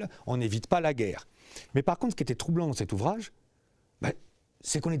s'en mêle, on n'évite pas la guerre. Mais par contre, ce qui était troublant dans cet ouvrage,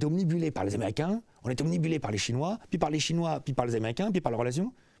 c'est qu'on était omnibulé par les Américains, on était omnibulé par les Chinois, puis par les Chinois, puis par les Américains, puis par leurs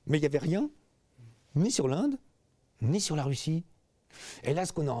relations, mais il n'y avait rien, ni sur l'Inde, ni sur la Russie. Et là,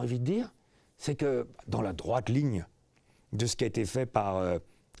 ce qu'on a envie de dire, c'est que dans la droite ligne de ce qui a été fait par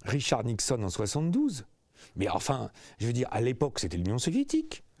Richard Nixon en 72, mais enfin, je veux dire, à l'époque, c'était l'Union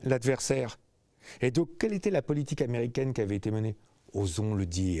soviétique, l'adversaire. Et donc, quelle était la politique américaine qui avait été menée? Osons le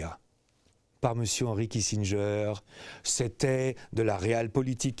dire, par M. Henry Kissinger. C'était de la réelle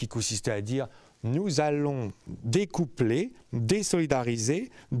politique qui consistait à dire nous allons découpler,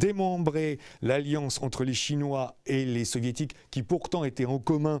 désolidariser, démembrer l'alliance entre les Chinois et les Soviétiques, qui pourtant étaient en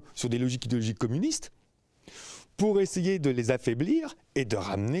commun sur des logiques idéologiques communistes, pour essayer de les affaiblir et de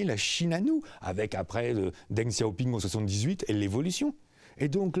ramener la Chine à nous, avec après Deng Xiaoping en 1978 et l'évolution. Et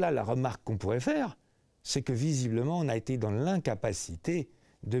donc là, la remarque qu'on pourrait faire, c'est que visiblement, on a été dans l'incapacité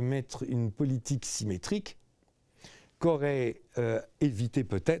de mettre une politique symétrique qu'aurait évité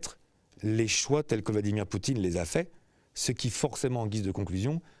peut-être les choix tels que Vladimir Poutine les a faits, ce qui forcément, en guise de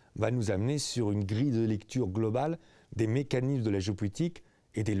conclusion, va nous amener sur une grille de lecture globale des mécanismes de la géopolitique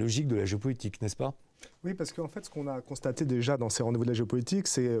et des logiques de la géopolitique, n'est-ce pas? Oui, parce qu'en fait, ce qu'on a constaté déjà dans ces rendez-vous de la géopolitique,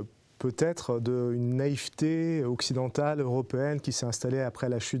 c'est peut-être une naïveté occidentale, européenne, qui s'est installée après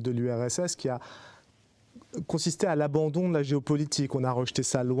la chute de l'URSS, qui a consisté à l'abandon de la géopolitique. On a rejeté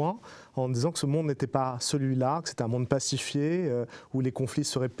ça loin en disant que ce monde n'était pas celui-là, que c'était un monde pacifié, où les conflits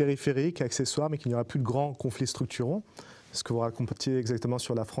seraient périphériques, accessoires, mais qu'il n'y aurait plus de grands conflits structurants. Ce que vous racontiez exactement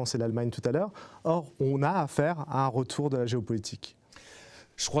sur la France et l'Allemagne tout à l'heure. Or, on a affaire à un retour de la géopolitique.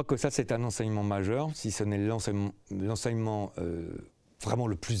 Je crois que ça, c'est un enseignement majeur, si ce n'est l'enseignement vraiment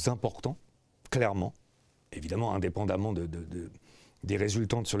le plus important, clairement, évidemment indépendamment des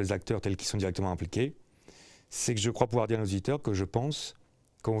résultantes sur les acteurs tels qu'ils sont directement impliqués. C'est que je crois pouvoir dire à nos auditeurs que je pense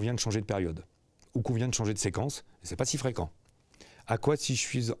qu'on vient de changer de période, ou qu'on vient de changer de séquence, et ce n'est pas si fréquent. À quoi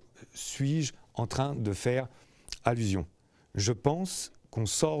suis-je en train de faire allusion? Je pense qu'on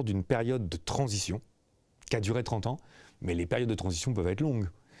sort d'une période de transition qui a duré 30 ans, mais les périodes de transition peuvent être longues.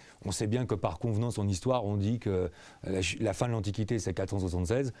 On sait bien que par convenance en histoire, on dit que la fin de l'Antiquité, c'est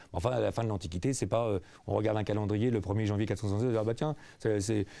 476. Enfin, la fin de l'Antiquité, c'est pas... on regarde un calendrier, le 1er janvier 476, ah bah tiens,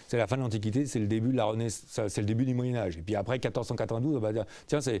 c'est la fin de l'Antiquité, c'est le début de la Renaissance, c'est le début du Moyen-Âge. Et puis après, 1492, bah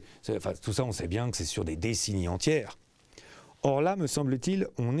tiens, enfin, tout ça, on sait bien que c'est sur des décennies entières. Or là, me semble-t-il,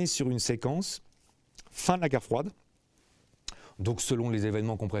 on est sur une séquence fin de la guerre froide. Donc selon les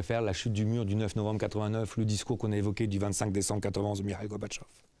événements qu'on préfère, la chute du mur du 9 novembre 89, le discours qu'on a évoqué du 25 décembre 91 de Mikhail Gorbatchev,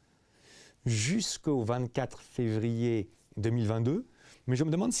 jusqu'au 24 février 2022. Mais je me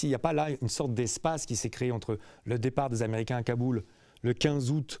demande s'il n'y a pas là une sorte d'espace qui s'est créé entre le départ des Américains à Kaboul le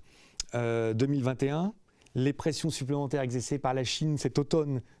 15 août 2021, les pressions supplémentaires exercées par la Chine cet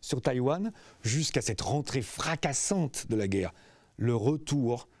automne sur Taïwan, jusqu'à cette rentrée fracassante de la guerre, le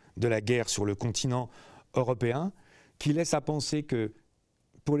retour de la guerre sur le continent européen, qui laisse à penser que,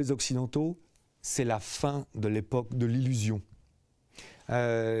 pour les Occidentaux, c'est la fin de l'époque de l'illusion. Il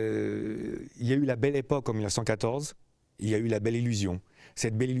y a eu la belle époque en 1914, il y a eu la belle illusion.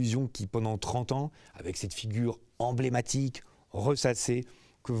 Cette belle illusion qui, pendant 30 ans, avec cette figure emblématique, ressassée,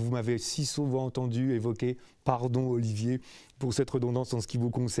 que vous m'avez si souvent entendu évoquer, pardon Olivier, pour cette redondance en ce qui vous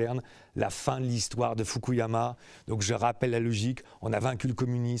concerne, la fin de l'histoire de Fukuyama. Donc je rappelle la logique, on a vaincu le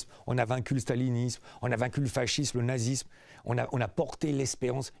communisme, on a vaincu le stalinisme, on a vaincu le fascisme, le nazisme, on a porté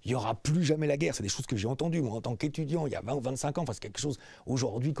l'espérance, il n'y aura plus jamais la guerre. C'est des choses que j'ai entendues, moi, en tant qu'étudiant, il y a 20 ou 25 ans, enfin, c'est quelque chose,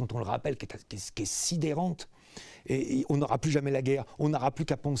 aujourd'hui, quand on le rappelle, qui est sidérante. Et on n'aura plus jamais la guerre, on n'aura plus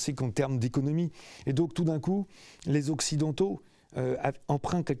qu'à penser qu'en termes d'économie. Et donc tout d'un coup, les Occidentaux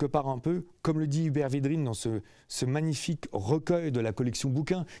empruntent quelque part un peu, comme le dit Hubert Védrine dans ce magnifique recueil de la collection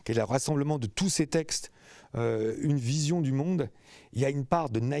bouquins, qui est le rassemblement de tous ces textes, une vision du monde. Il y a une part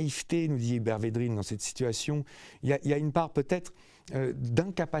de naïveté, nous dit Hubert Védrine, dans cette situation. Il y a une part peut-être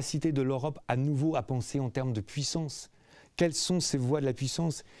d'incapacité de l'Europe à nouveau à penser en termes de puissance. Quelles sont ces voies de la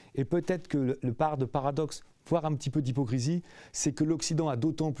puissance? Et peut-être que le part de paradoxe, voire un petit peu d'hypocrisie, c'est que l'Occident a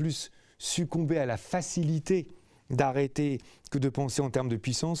d'autant plus succombé à la facilité d'arrêter que de penser en termes de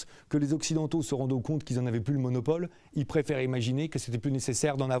puissance, que les Occidentaux se rendant compte qu'ils n'en avaient plus le monopole, ils préfèrent imaginer que c'était plus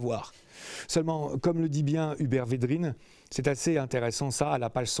nécessaire d'en avoir. Seulement, comme le dit bien Hubert Védrine, c'est assez intéressant ça, à la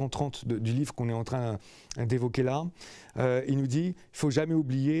page 130 du livre qu'on est en train d'évoquer là, il nous dit « Il ne faut jamais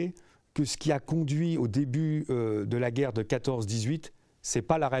oublier que ce qui a conduit au début de la guerre de 14-18, ce n'est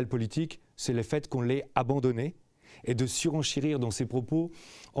pas la réelle politique, c'est le fait qu'on l'ait abandonné » et de surenchérir dans ses propos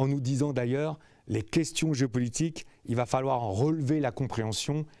en nous disant d'ailleurs les questions géopolitiques, il va falloir en relever la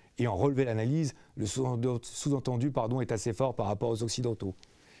compréhension et en relever l'analyse. Le sous-entendu est assez fort par rapport aux Occidentaux.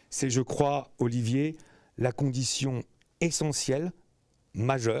 C'est, je crois, Olivier, la condition essentielle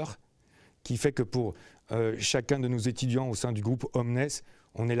majeur qui fait que pour chacun de nos étudiants au sein du groupe Omnes,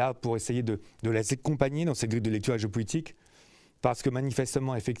 on est là pour essayer de les accompagner dans cette grille de lecture à la géopolitique, parce que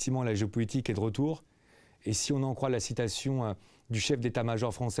manifestement, effectivement, la géopolitique est de retour. Et si on en croit la citation du chef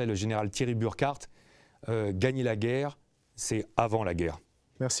d'état-major français, le général Thierry Burkhardt, gagner la guerre, c'est avant la guerre.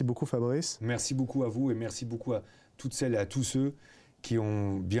 Merci beaucoup Fabrice. Merci beaucoup à vous et merci beaucoup à toutes celles et à tous ceux qui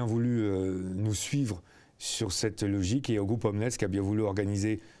ont bien voulu nous suivre sur cette logique, et au groupe Omnes qui a bien voulu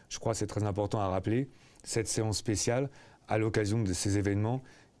organiser, je crois que c'est très important à rappeler, cette séance spéciale à l'occasion de ces événements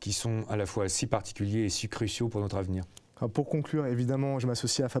qui sont à la fois si particuliers et si cruciaux pour notre avenir. Alors pour conclure, évidemment, je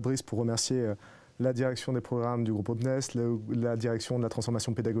m'associe à Fabrice pour remercier la direction des programmes du groupe Omnes, la direction de la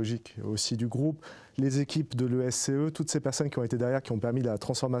transformation pédagogique aussi du groupe, les équipes de l'ESCE, toutes ces personnes qui ont été derrière, qui ont permis la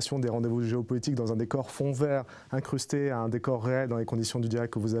transformation des rendez-vous géopolitiques dans un décor fond vert incrusté à un décor réel dans les conditions du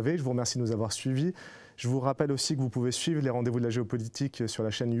direct que vous avez. Je vous remercie de nous avoir suivis. Je vous rappelle aussi que vous pouvez suivre les rendez-vous de la géopolitique sur la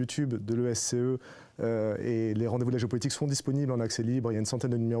chaîne YouTube de l'ESCE et les rendez-vous de la géopolitique sont disponibles en accès libre. Il y a une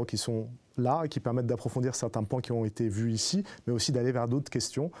centaine de numéros qui sont là et qui permettent d'approfondir certains points qui ont été vus ici, mais aussi d'aller vers d'autres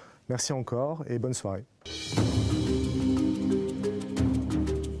questions. Merci encore et bonne soirée.